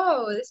 Nice. Like,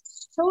 whoa, this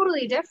is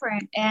totally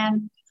different.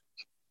 And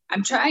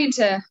I'm trying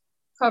to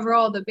cover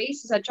all the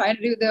bases. I try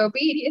to do the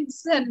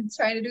obedience and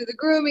trying to do the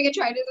grooming and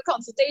trying to do the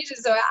consultation.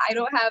 So I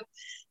don't have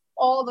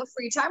all the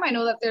free time. I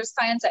know that there's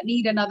clients that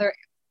need another,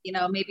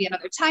 maybe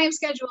another time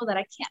schedule that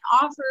I can't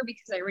offer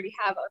because I already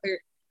have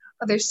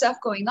other stuff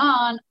going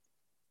on.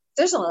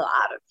 There's a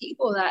lot of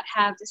people that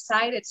have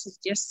decided to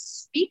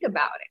just speak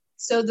about it.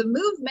 So the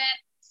movement,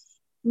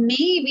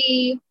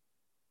 maybe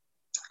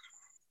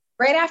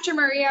right after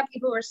Maria,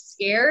 people were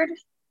scared,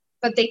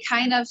 but they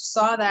kind of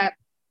saw that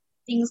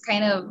things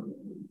kind of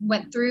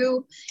went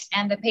through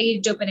and the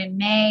page opened in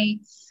May.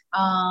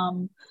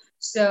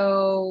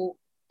 So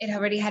it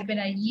already had been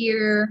a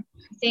year,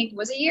 I think.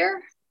 Was it a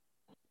year?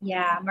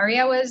 Yeah,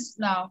 Maria was,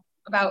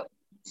 about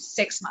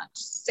 6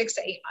 months, 6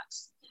 to 8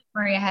 months.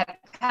 Maria had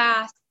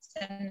passed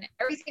and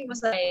everything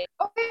was like,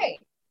 okay,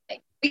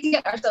 like, we can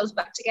get ourselves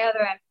back together,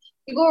 and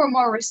people were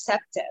more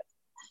receptive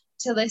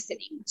to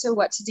listening to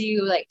what to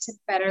do, like to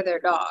better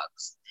their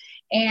dogs.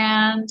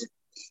 And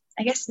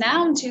I guess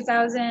now in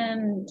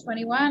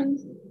 2021,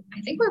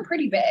 I think we're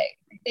pretty big.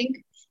 I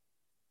think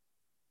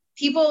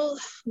people,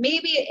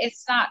 maybe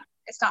it's not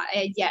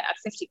yet at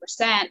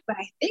 50%, but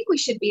I think we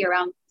should be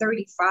around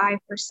 35%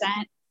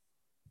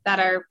 that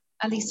are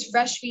at least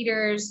fresh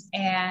feeders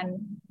and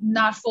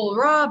not full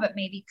raw, but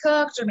maybe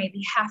cooked or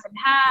maybe half and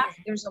half.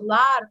 There's a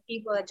lot of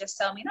people that just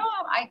tell me, no,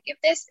 I give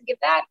this and give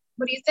that.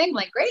 What do you think? I'm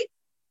like, great.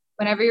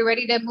 Whenever you're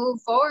ready to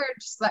move forward,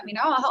 just let me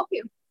know. I'll help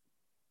you.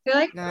 They're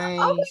like, Nice.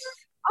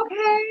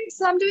 okay,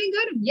 so I'm doing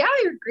good. Yeah,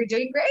 you're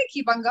doing great.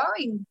 Keep on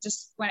going.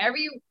 Just whenever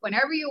you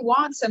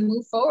want to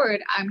move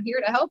forward, I'm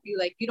here to help you.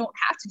 Like, you don't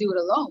have to do it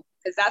alone,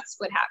 because that's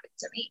what happened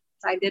to me.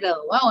 So I did it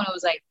alone. I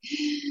was like,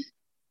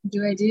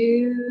 do I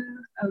do?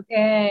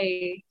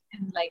 Okay.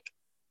 And like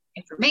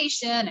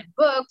information and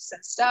books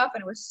and stuff.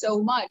 And it was so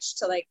much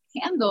to like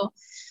handle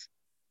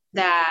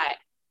that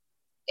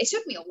it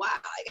took me a while.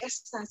 I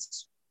guess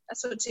that's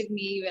what took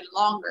me even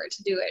longer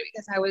to do it,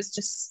 because I was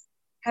just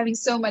having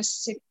so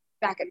much to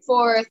back and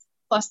forth,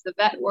 plus the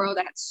vet world.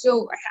 I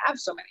have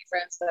so many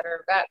friends that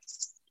are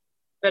vets,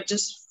 but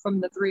just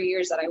from the 3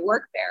 years that I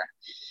worked there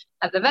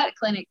at the vet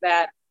clinic,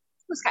 that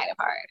was kind of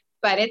hard.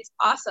 But it's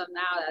awesome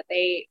now that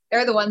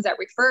they're the ones that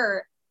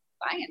refer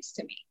clients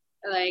to me.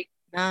 They're like,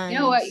 Nice. you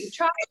know what,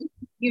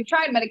 you've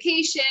tried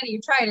medication,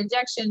 you've tried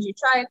injections, you've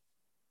tried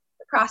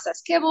the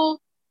processed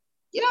kibble,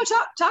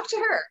 talk to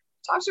her,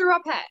 talk to her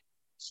pet.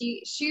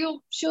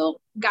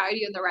 She'll guide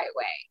you in the right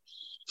way.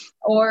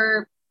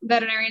 Or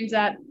veterinarians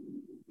that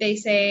they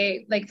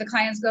say, like, the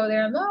clients go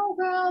there, oh,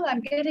 well,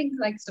 I'm getting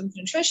like some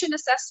nutrition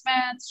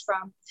assessments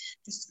from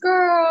this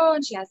girl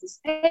and she has this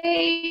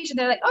page, and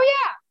they're like, oh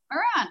yeah,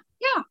 Merán,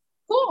 yeah,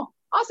 cool,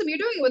 awesome, you're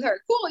doing it with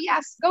her, cool,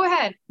 yes, go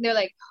ahead. And they're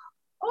like,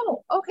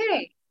 oh,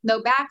 okay,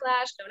 no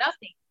backlash, no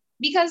nothing,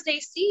 because they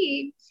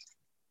see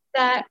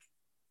the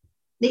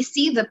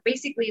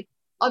basically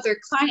other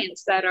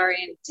clients that are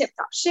in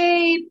tip-top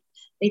shape,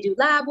 they do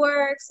lab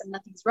works and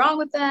nothing's wrong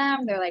with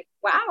them. They're like,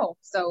 wow.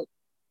 So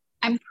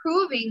I'm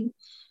proving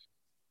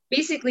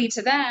basically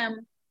to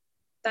them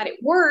that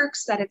it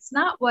works, that it's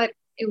not what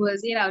it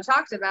was,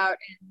 talked about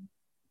in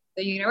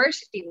the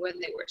university when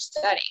they were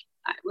studying.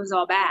 It was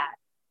all bad.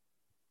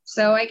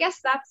 So I guess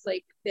that's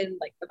like been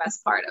like the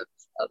best part of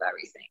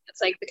everything.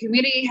 It's like the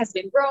community has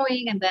been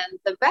growing, and then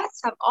the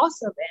vets have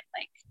also been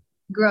like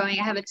growing.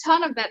 I have a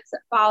ton of vets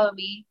that follow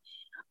me.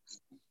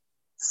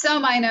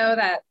 Some I know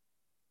that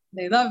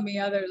they love me,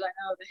 others I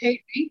know they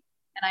hate me.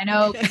 And I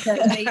know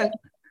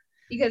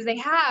because they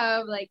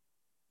have like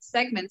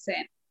segments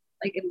in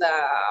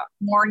the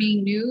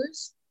morning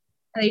news,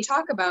 and they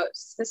talk about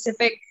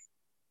specific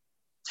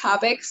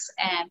topics,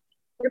 and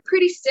they're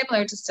pretty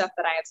similar to stuff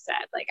that I have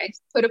said. Like, I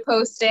put a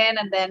post in,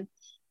 and then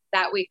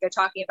that week they're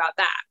talking about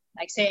that,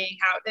 like saying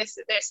how this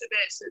and this and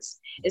this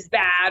is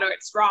bad, or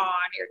it's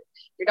wrong,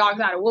 your dog's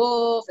not a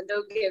wolf, and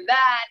don't give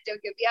that,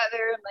 don't give the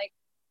other. I'm like,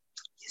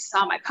 you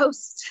saw my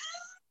post.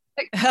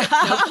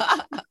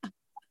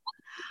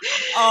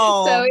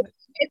 Oh. So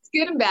it's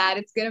good and bad.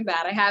 It's good and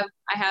bad. I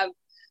have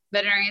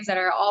veterinarians that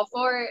are all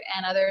for it,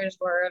 and others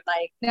were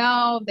like,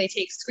 no, they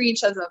take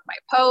screenshots of my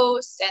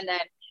posts and then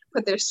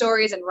put their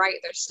stories and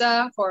write their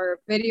stuff or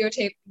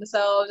videotape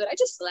themselves. And I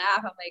just laugh.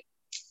 I'm like,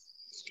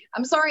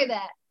 I'm sorry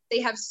that they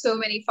have so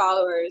many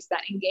followers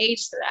that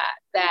engage to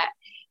that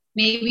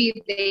maybe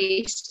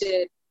they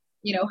should,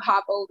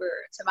 hop over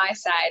to my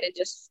side and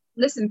just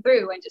listen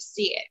through and just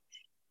see it.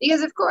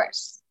 Because of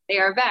course they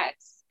are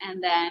vets.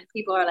 And then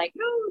people are like,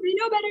 no, they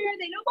know better,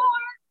 they know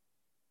more.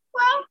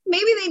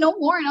 maybe they know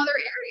more in other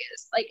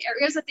areas, like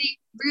areas that they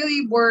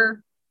really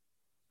were,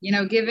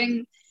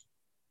 given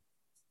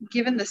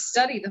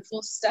the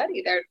full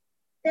study.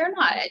 They're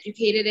not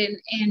educated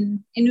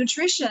in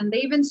nutrition. They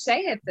even say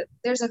it, that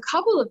there's a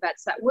couple of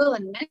vets that will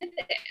admit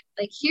it.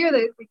 Like here,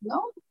 they're like,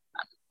 no,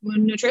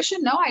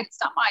 nutrition, no, it's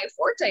not my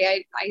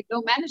forte. I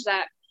don't manage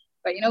that.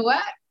 But you know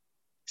what?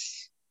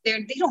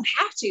 They don't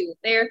have to.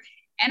 They're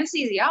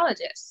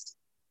anesthesiologists.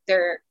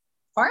 They're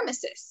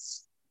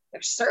pharmacists.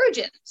 They're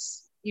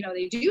surgeons.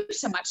 They do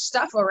so much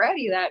stuff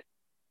already that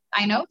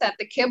I know that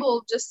the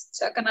kibble just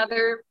took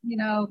another,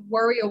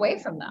 worry away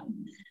from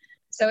them.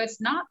 So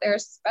it's not their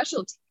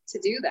specialty to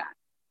do that.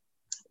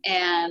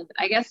 And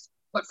I guess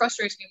what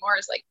frustrates me more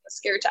is like the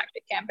scare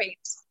tactic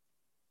campaigns.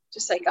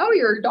 Just like, oh,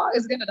 your dog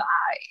is going to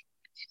die.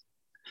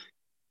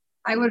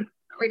 I would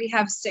already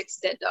have 6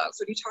 dead dogs.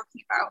 What are you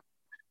talking about?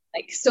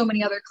 Like so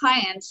many other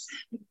clients.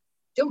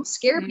 Don't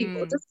scare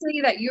people. Just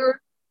say that you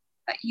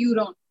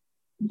don't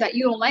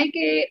like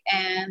it,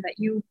 and that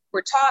you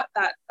were taught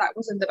that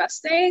wasn't the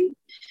best thing.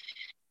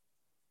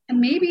 And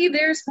maybe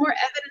there's more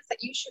evidence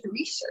that you should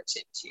research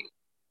into.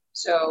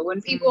 So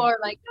when people are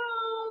like,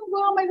 oh,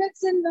 well, my vet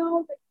said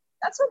no,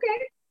 that's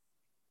okay.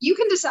 You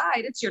can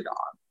decide. It's your dog.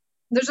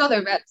 There's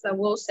other vets that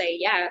will say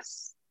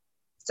yes.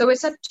 So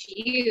it's up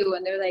to you.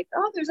 And they're like,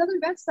 oh, there's other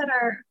vets that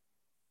are,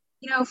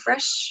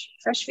 fresh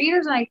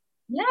feeders. Like,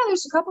 yeah,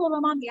 there's a couple of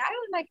them on the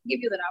island. I can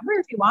give you the number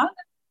if you want.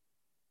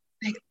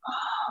 Like,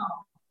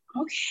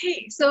 oh,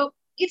 okay. So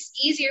it's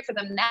easier for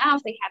them now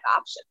if they have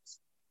options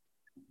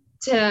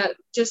to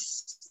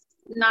just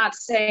not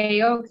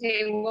say,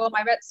 okay, well,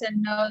 my vet said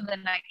no,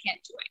 then I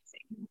can't do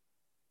anything.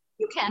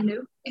 You can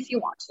do if you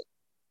want to.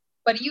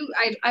 But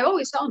I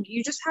always tell them,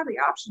 you just have the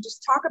option.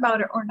 Just talk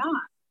about it or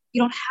not.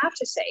 You don't have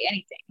to say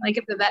anything. Like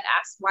if the vet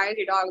asks, why is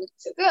your dog looking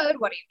so good?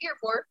 What are you here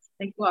for?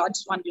 Like, well, I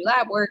just want to do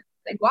lab work.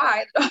 Like,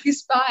 why? The dog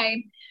is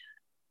fine.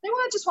 They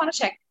just want to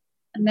check.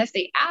 And if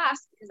they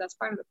ask, because that's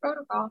part of the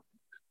protocol,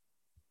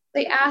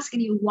 they ask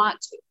and you want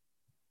to,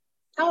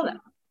 tell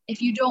them.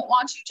 If you don't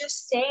want to,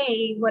 just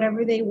say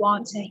whatever they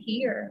want to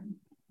hear.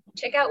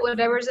 Check out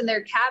whatever's in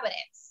their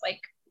cabinets, like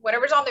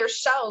whatever's on their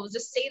shelves.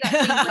 Just say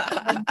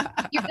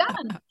that. You're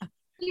done.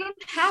 You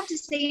don't have to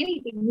say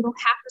anything. You don't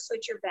have to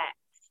switch your vet.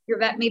 Your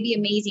vet may be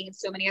amazing in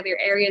so many other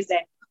areas.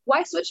 That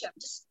why switch them?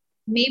 Just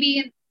maybe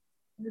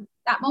in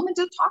that moment,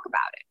 don't talk about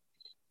it.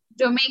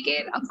 Don't make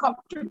it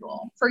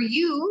uncomfortable for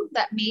you.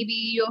 That maybe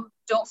you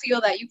don't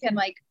feel that you can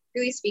like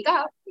really speak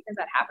up, because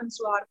that happens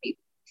to a lot of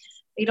people.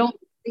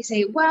 They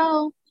say,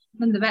 well,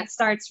 when the vet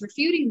starts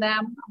refuting them,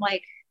 I'm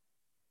like,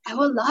 I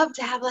would love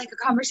to have like a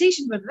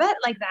conversation with a vet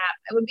like that.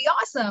 It would be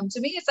awesome. To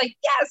me, it's like,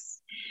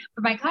 yes.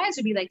 But my clients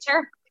would be like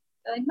terrified.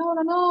 They're like,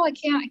 no, I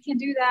can't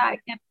do that. I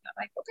can't. I'm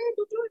like, okay,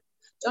 don't do it.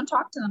 Don't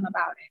talk to them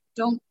about it.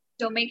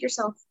 Don't make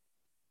yourself,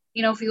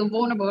 feel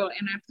vulnerable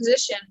in a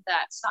position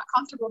that's not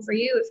comfortable for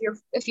you.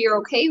 If you're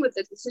okay with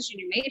the decision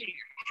you made and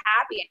you're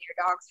happy and your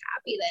dog's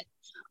happy, then,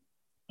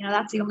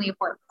 that's the only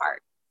important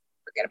part.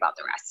 Forget about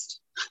the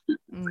rest.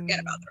 Forget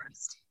about the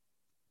rest.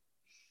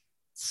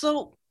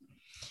 So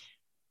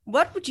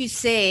what would you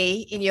say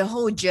in your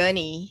whole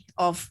journey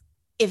of,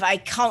 if I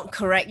count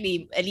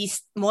correctly, at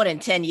least more than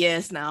 10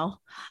 years now,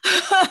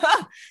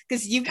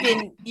 because you've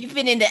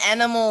been in the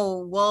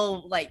animal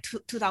world like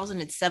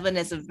 2007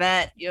 as a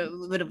vet,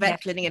 with a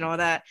vet clinic and all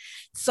that.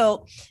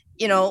 So,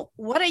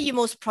 what are you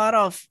most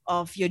proud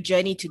of your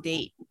journey to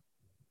date?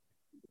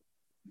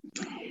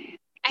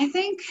 I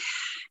think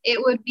it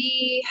would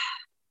be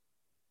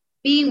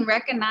being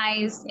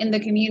recognized in the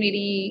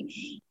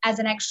community as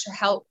an extra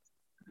help,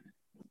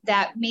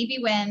 that maybe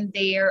when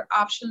their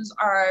options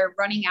are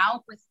running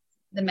out with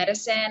the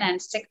medicine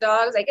and sick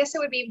dogs, I guess it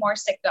would be more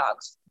sick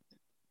dogs.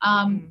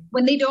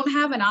 When they don't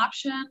have an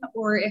option,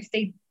 or if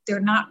they're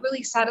not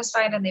really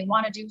satisfied and they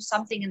want to do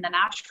something in the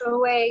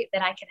natural way,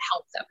 then I can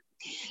help them,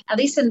 at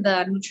least in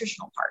the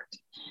nutritional part.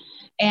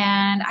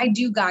 And I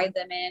do guide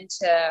them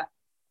into,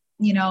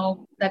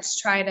 let's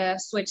try to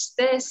switch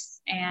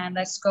this and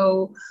let's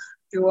go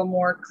through a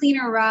more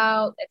cleaner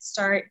route. Let's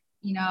start,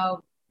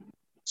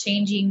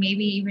 changing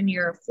maybe even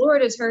your floor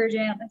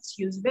detergent. Let's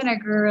use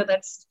vinegar.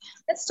 Let's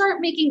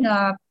start making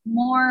a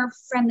more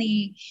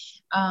friendly,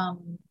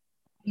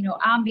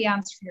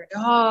 ambiance for your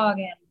dog,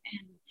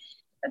 and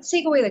let's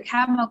take away the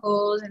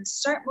chemicals and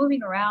start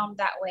moving around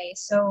that way.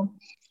 So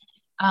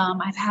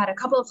I've had a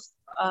couple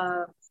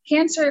of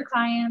cancer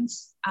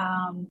clients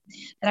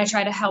that I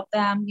try to help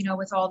them,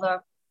 with all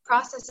the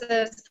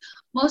processes.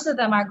 Most of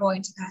them are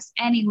going to pass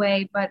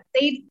anyway, but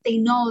they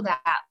know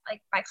that.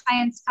 Like my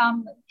clients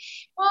come,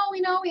 well,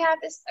 we know we have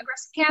this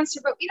aggressive cancer,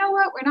 but you know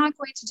what? We're not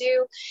going to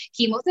do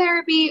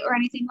chemotherapy or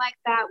anything like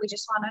that. We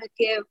just want to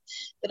give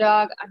the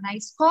dog a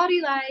nice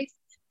quality life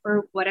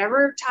for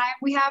whatever time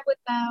we have with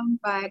them.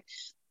 But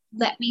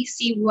let me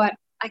see what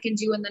I can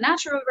do in the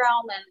natural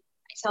realm. And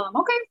I tell them,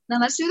 okay,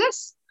 then let's do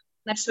this.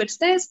 Let's switch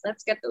this.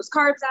 Let's get those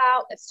carbs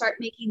out. Let's start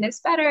making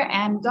this better.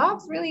 And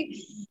dogs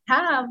really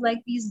have like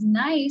these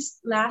nice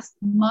last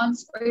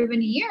months or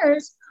even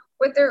years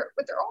with their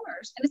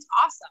owners. And it's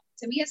awesome.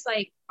 To me, it's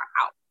like,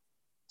 wow.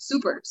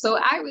 super. So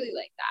I really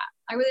like that.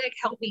 I really like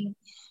helping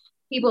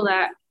people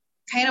that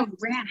kind of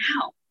ran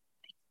out.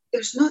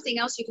 There's nothing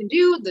else you can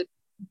do. The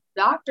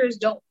doctors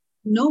don't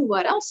know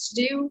what else to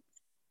do.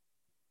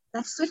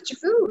 Let's switch your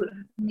food.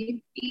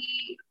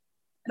 Maybe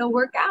it'll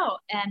work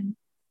out. And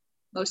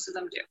most of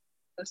them do.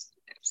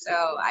 So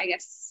I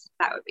guess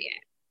that would be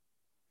it.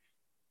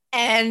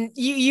 And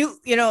you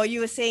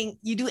were saying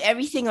you do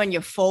everything on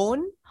your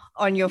phone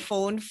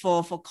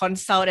for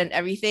consult and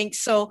everything.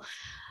 So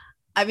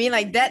I mean,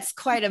 like, that's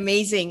quite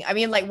amazing. I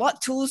mean, like,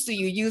 what tools do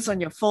you use on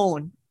your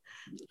phone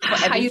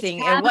for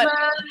everything? And what?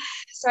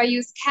 So I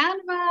use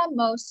Canva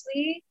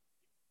mostly.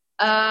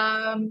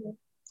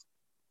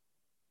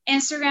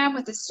 Instagram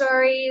with the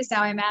stories.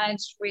 Now I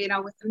manage,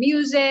 with the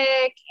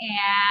music,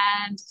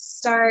 and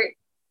start,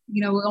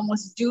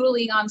 almost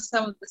doodling on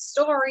some of the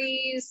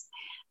stories.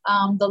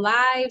 The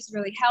lives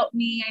really help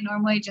me. I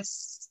normally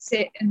just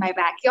sit in my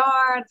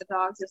backyard. The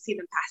dogs, you'll see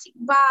them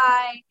passing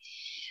by.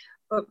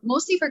 But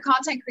mostly for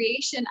content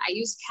creation, I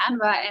use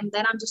Canva, and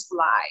then I'm just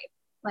live.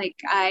 Like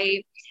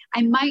I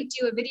might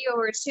do a video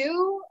or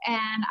two,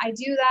 and I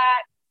do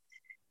that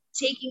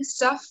taking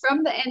stuff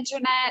from the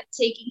internet,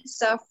 taking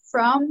stuff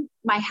from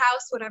my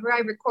house, whatever I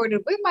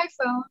recorded with my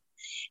phone.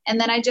 And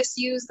then I just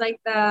use like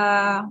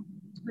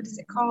what is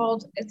it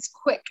called? It's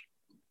Quick.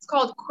 It's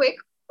called Quick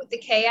with the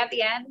K at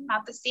the end,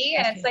 not the C.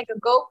 And It's like a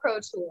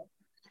GoPro tool.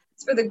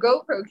 It's for the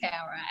GoPro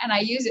camera. And I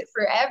use it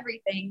for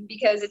everything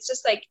because it's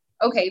just like,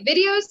 okay,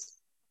 videos,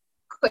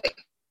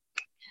 Quick.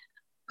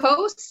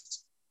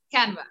 Post,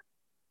 Canva.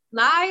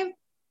 Live,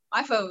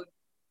 my phone.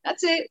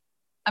 That's it.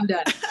 I'm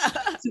done.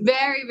 It's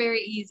very,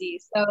 very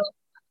easy. So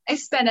I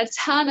spend a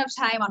ton of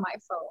time on my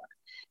phone,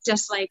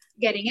 just like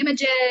getting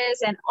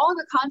images, and all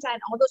the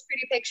content, all those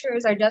pretty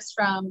pictures are just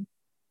from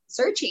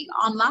searching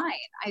online.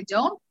 I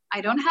don't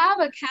have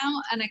an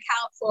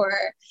account for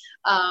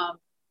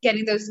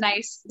getting those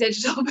nice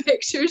digital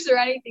pictures or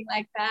anything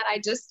like that. I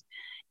just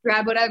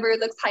grab whatever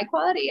looks high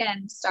quality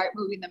and start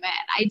moving them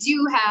in. I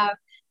do have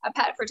a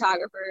pet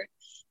photographer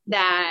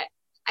that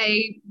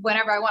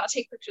whenever I want to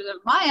take pictures of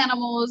my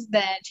animals,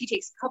 then she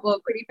takes a couple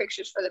of pretty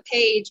pictures for the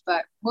page,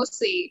 but I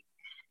mostly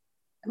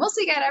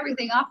get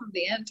everything off of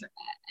the internet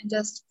and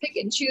just pick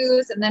and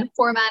choose and then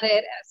format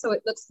it so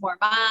it looks more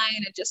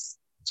mine and just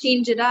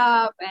change it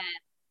up. And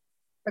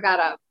if I got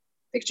a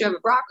picture of a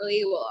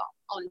broccoli, well,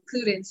 I'll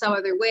include it in some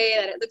other way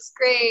that it looks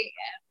great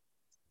and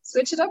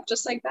switch it up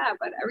just like that.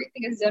 But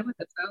everything is done with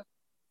the phone.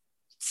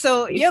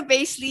 So you're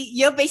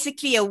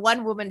basically a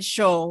one-woman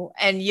show,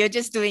 and you're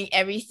just doing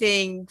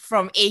everything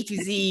from A to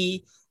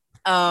Z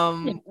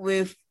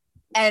with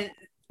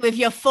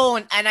your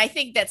phone. And I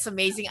think that's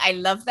amazing. I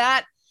love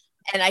that.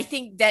 And I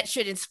think that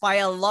should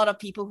inspire a lot of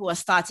people who are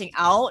starting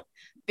out,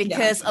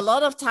 because a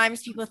lot of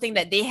times people think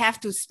that they have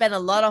to spend a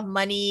lot of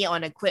money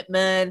on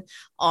equipment,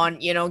 on,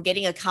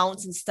 getting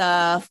accounts and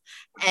stuff.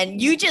 And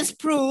you just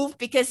proved,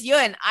 because you're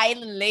an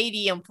island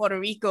lady in Puerto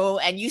Rico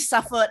and you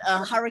suffered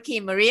a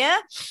Hurricane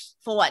Maria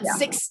for what,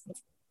 6,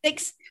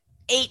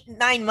 8,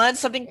 9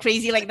 months, something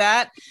crazy like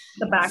that.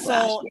 The backlash.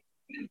 So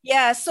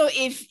so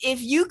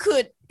if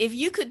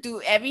you could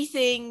do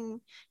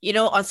everything,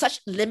 on such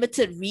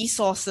limited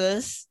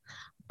resources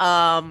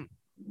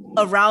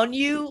around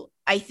you,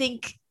 I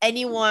think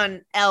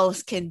anyone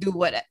else can do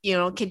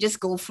can just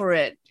go for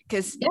it.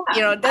 Because I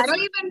don't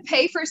even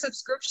pay for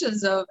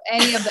subscriptions of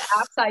any of the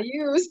apps I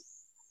use.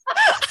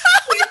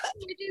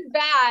 which is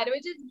bad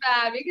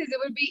because it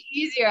would be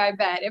easier, I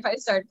bet, if I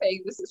start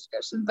paying the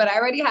subscription. But I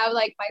already have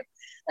I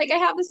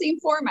have the same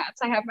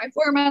formats. I have my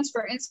formats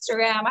for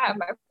Instagram. I have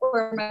my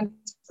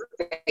formats for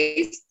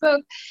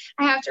Facebook.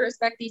 I have to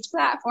respect each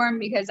platform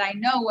because I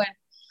know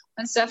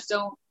when stuff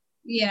don't,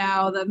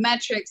 the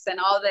metrics and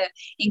all the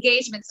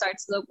engagement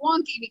starts to look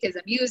wonky because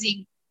I'm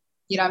using,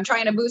 I'm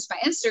trying to boost my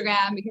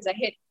Instagram because I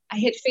hit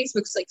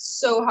Facebook's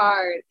so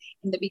hard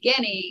in the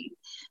beginning.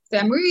 So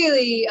I'm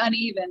really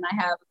uneven. I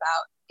have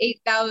about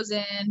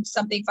 8,000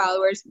 something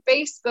followers on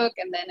Facebook,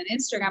 and then on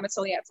Instagram it's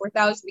only at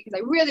 4,000 because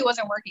I really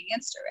wasn't working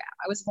Instagram.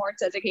 I was more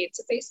dedicated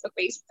to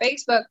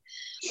Facebook.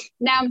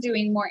 Now I'm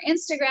doing more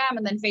Instagram,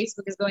 and then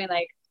Facebook is going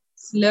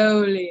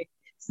slowly.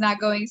 It's not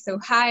going so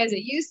high as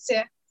it used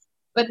to.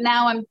 But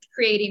now I'm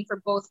creating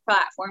for both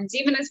platforms,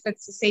 even if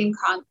it's the same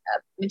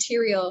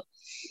material.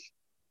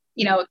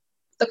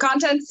 The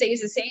content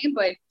stays the same,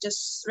 but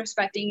just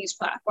respecting each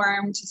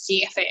platform to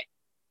see if it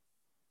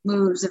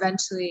moves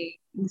eventually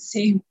in the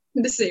same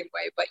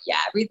way. But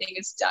everything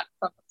is done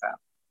from the phone.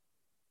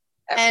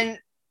 Everything.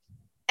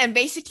 And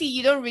basically,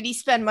 you don't really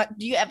spend much.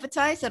 Do you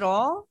advertise at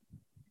all?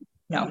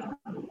 No.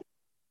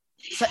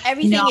 So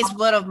everything is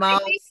word of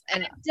mouth.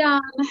 And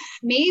done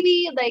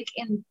maybe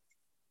in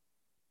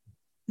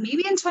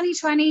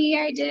 2020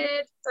 I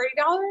did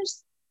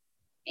 $30.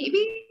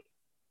 Maybe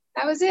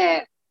that was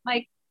it.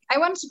 I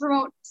wanted to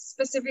promote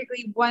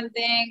specifically one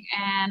thing,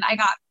 and I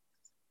got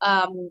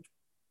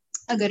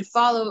a good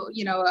follow,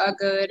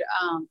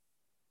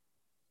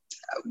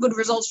 good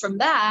results from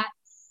that.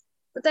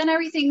 But then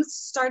everything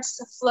starts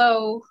to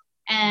flow,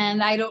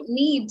 and I don't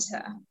need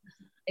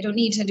I don't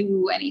need to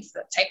do any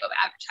type of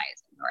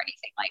advertising or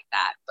anything like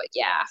that. But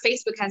yeah,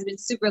 Facebook has been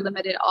super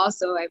limited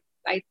also.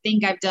 I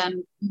think I've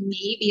done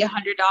maybe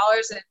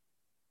 $100 in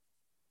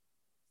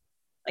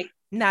like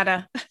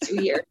Nada.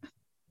 2 years.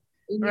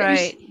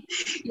 Right.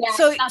 Yeah,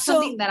 So, it's not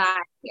something that I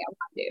want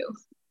to do.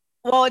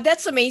 well,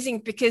 that's amazing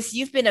because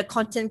you've been a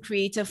content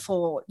creator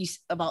for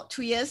about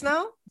 2 years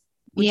now.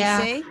 Would you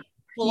say?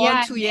 Full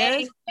on 2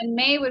 years? In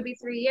May would be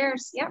 3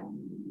 years. Yep.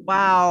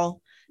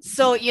 Wow.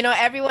 So,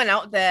 everyone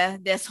out there,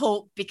 there's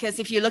hope because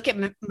if you look at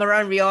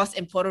Merán Ríos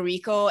in Puerto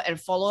Rico and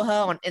follow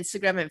her on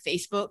Instagram and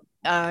Facebook,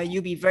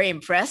 you'll be very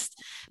impressed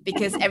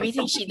because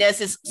everything she does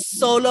is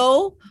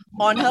solo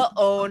on her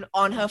own,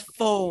 on her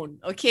phone.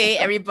 Okay,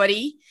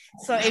 everybody.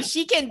 So if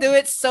she can do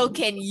it, so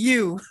can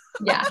you.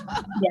 Yeah,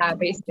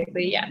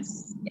 basically,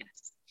 yes.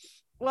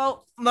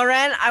 Well,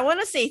 Merán, I want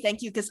to say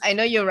thank you because I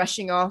know you're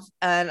rushing off,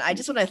 and I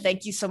just want to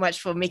thank you so much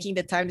for making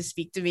the time to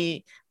speak to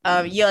me.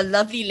 You're a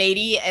lovely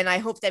lady, and I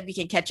hope that we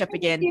can catch up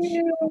again. Thank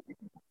you.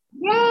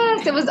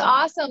 Yes, it was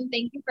awesome.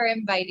 Thank you for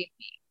inviting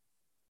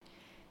me.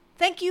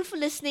 Thank you for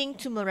listening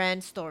to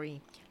Merán's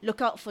story. Look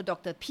out for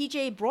Dr.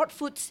 PJ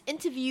Broadfoot's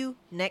interview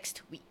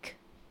next week.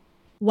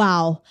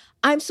 Wow,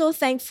 I'm so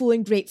thankful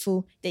and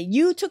grateful that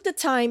you took the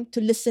time to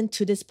listen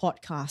to this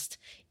podcast.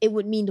 It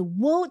would mean the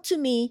world to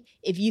me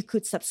if you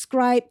could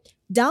subscribe,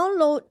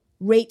 download,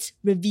 rate,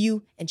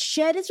 review, and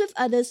share this with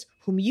others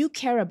whom you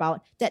care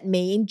about that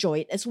may enjoy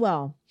it as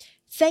well.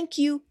 Thank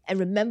you, and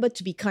remember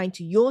to be kind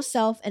to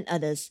yourself and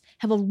others.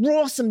 Have a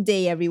rawsome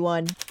day,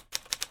 everyone.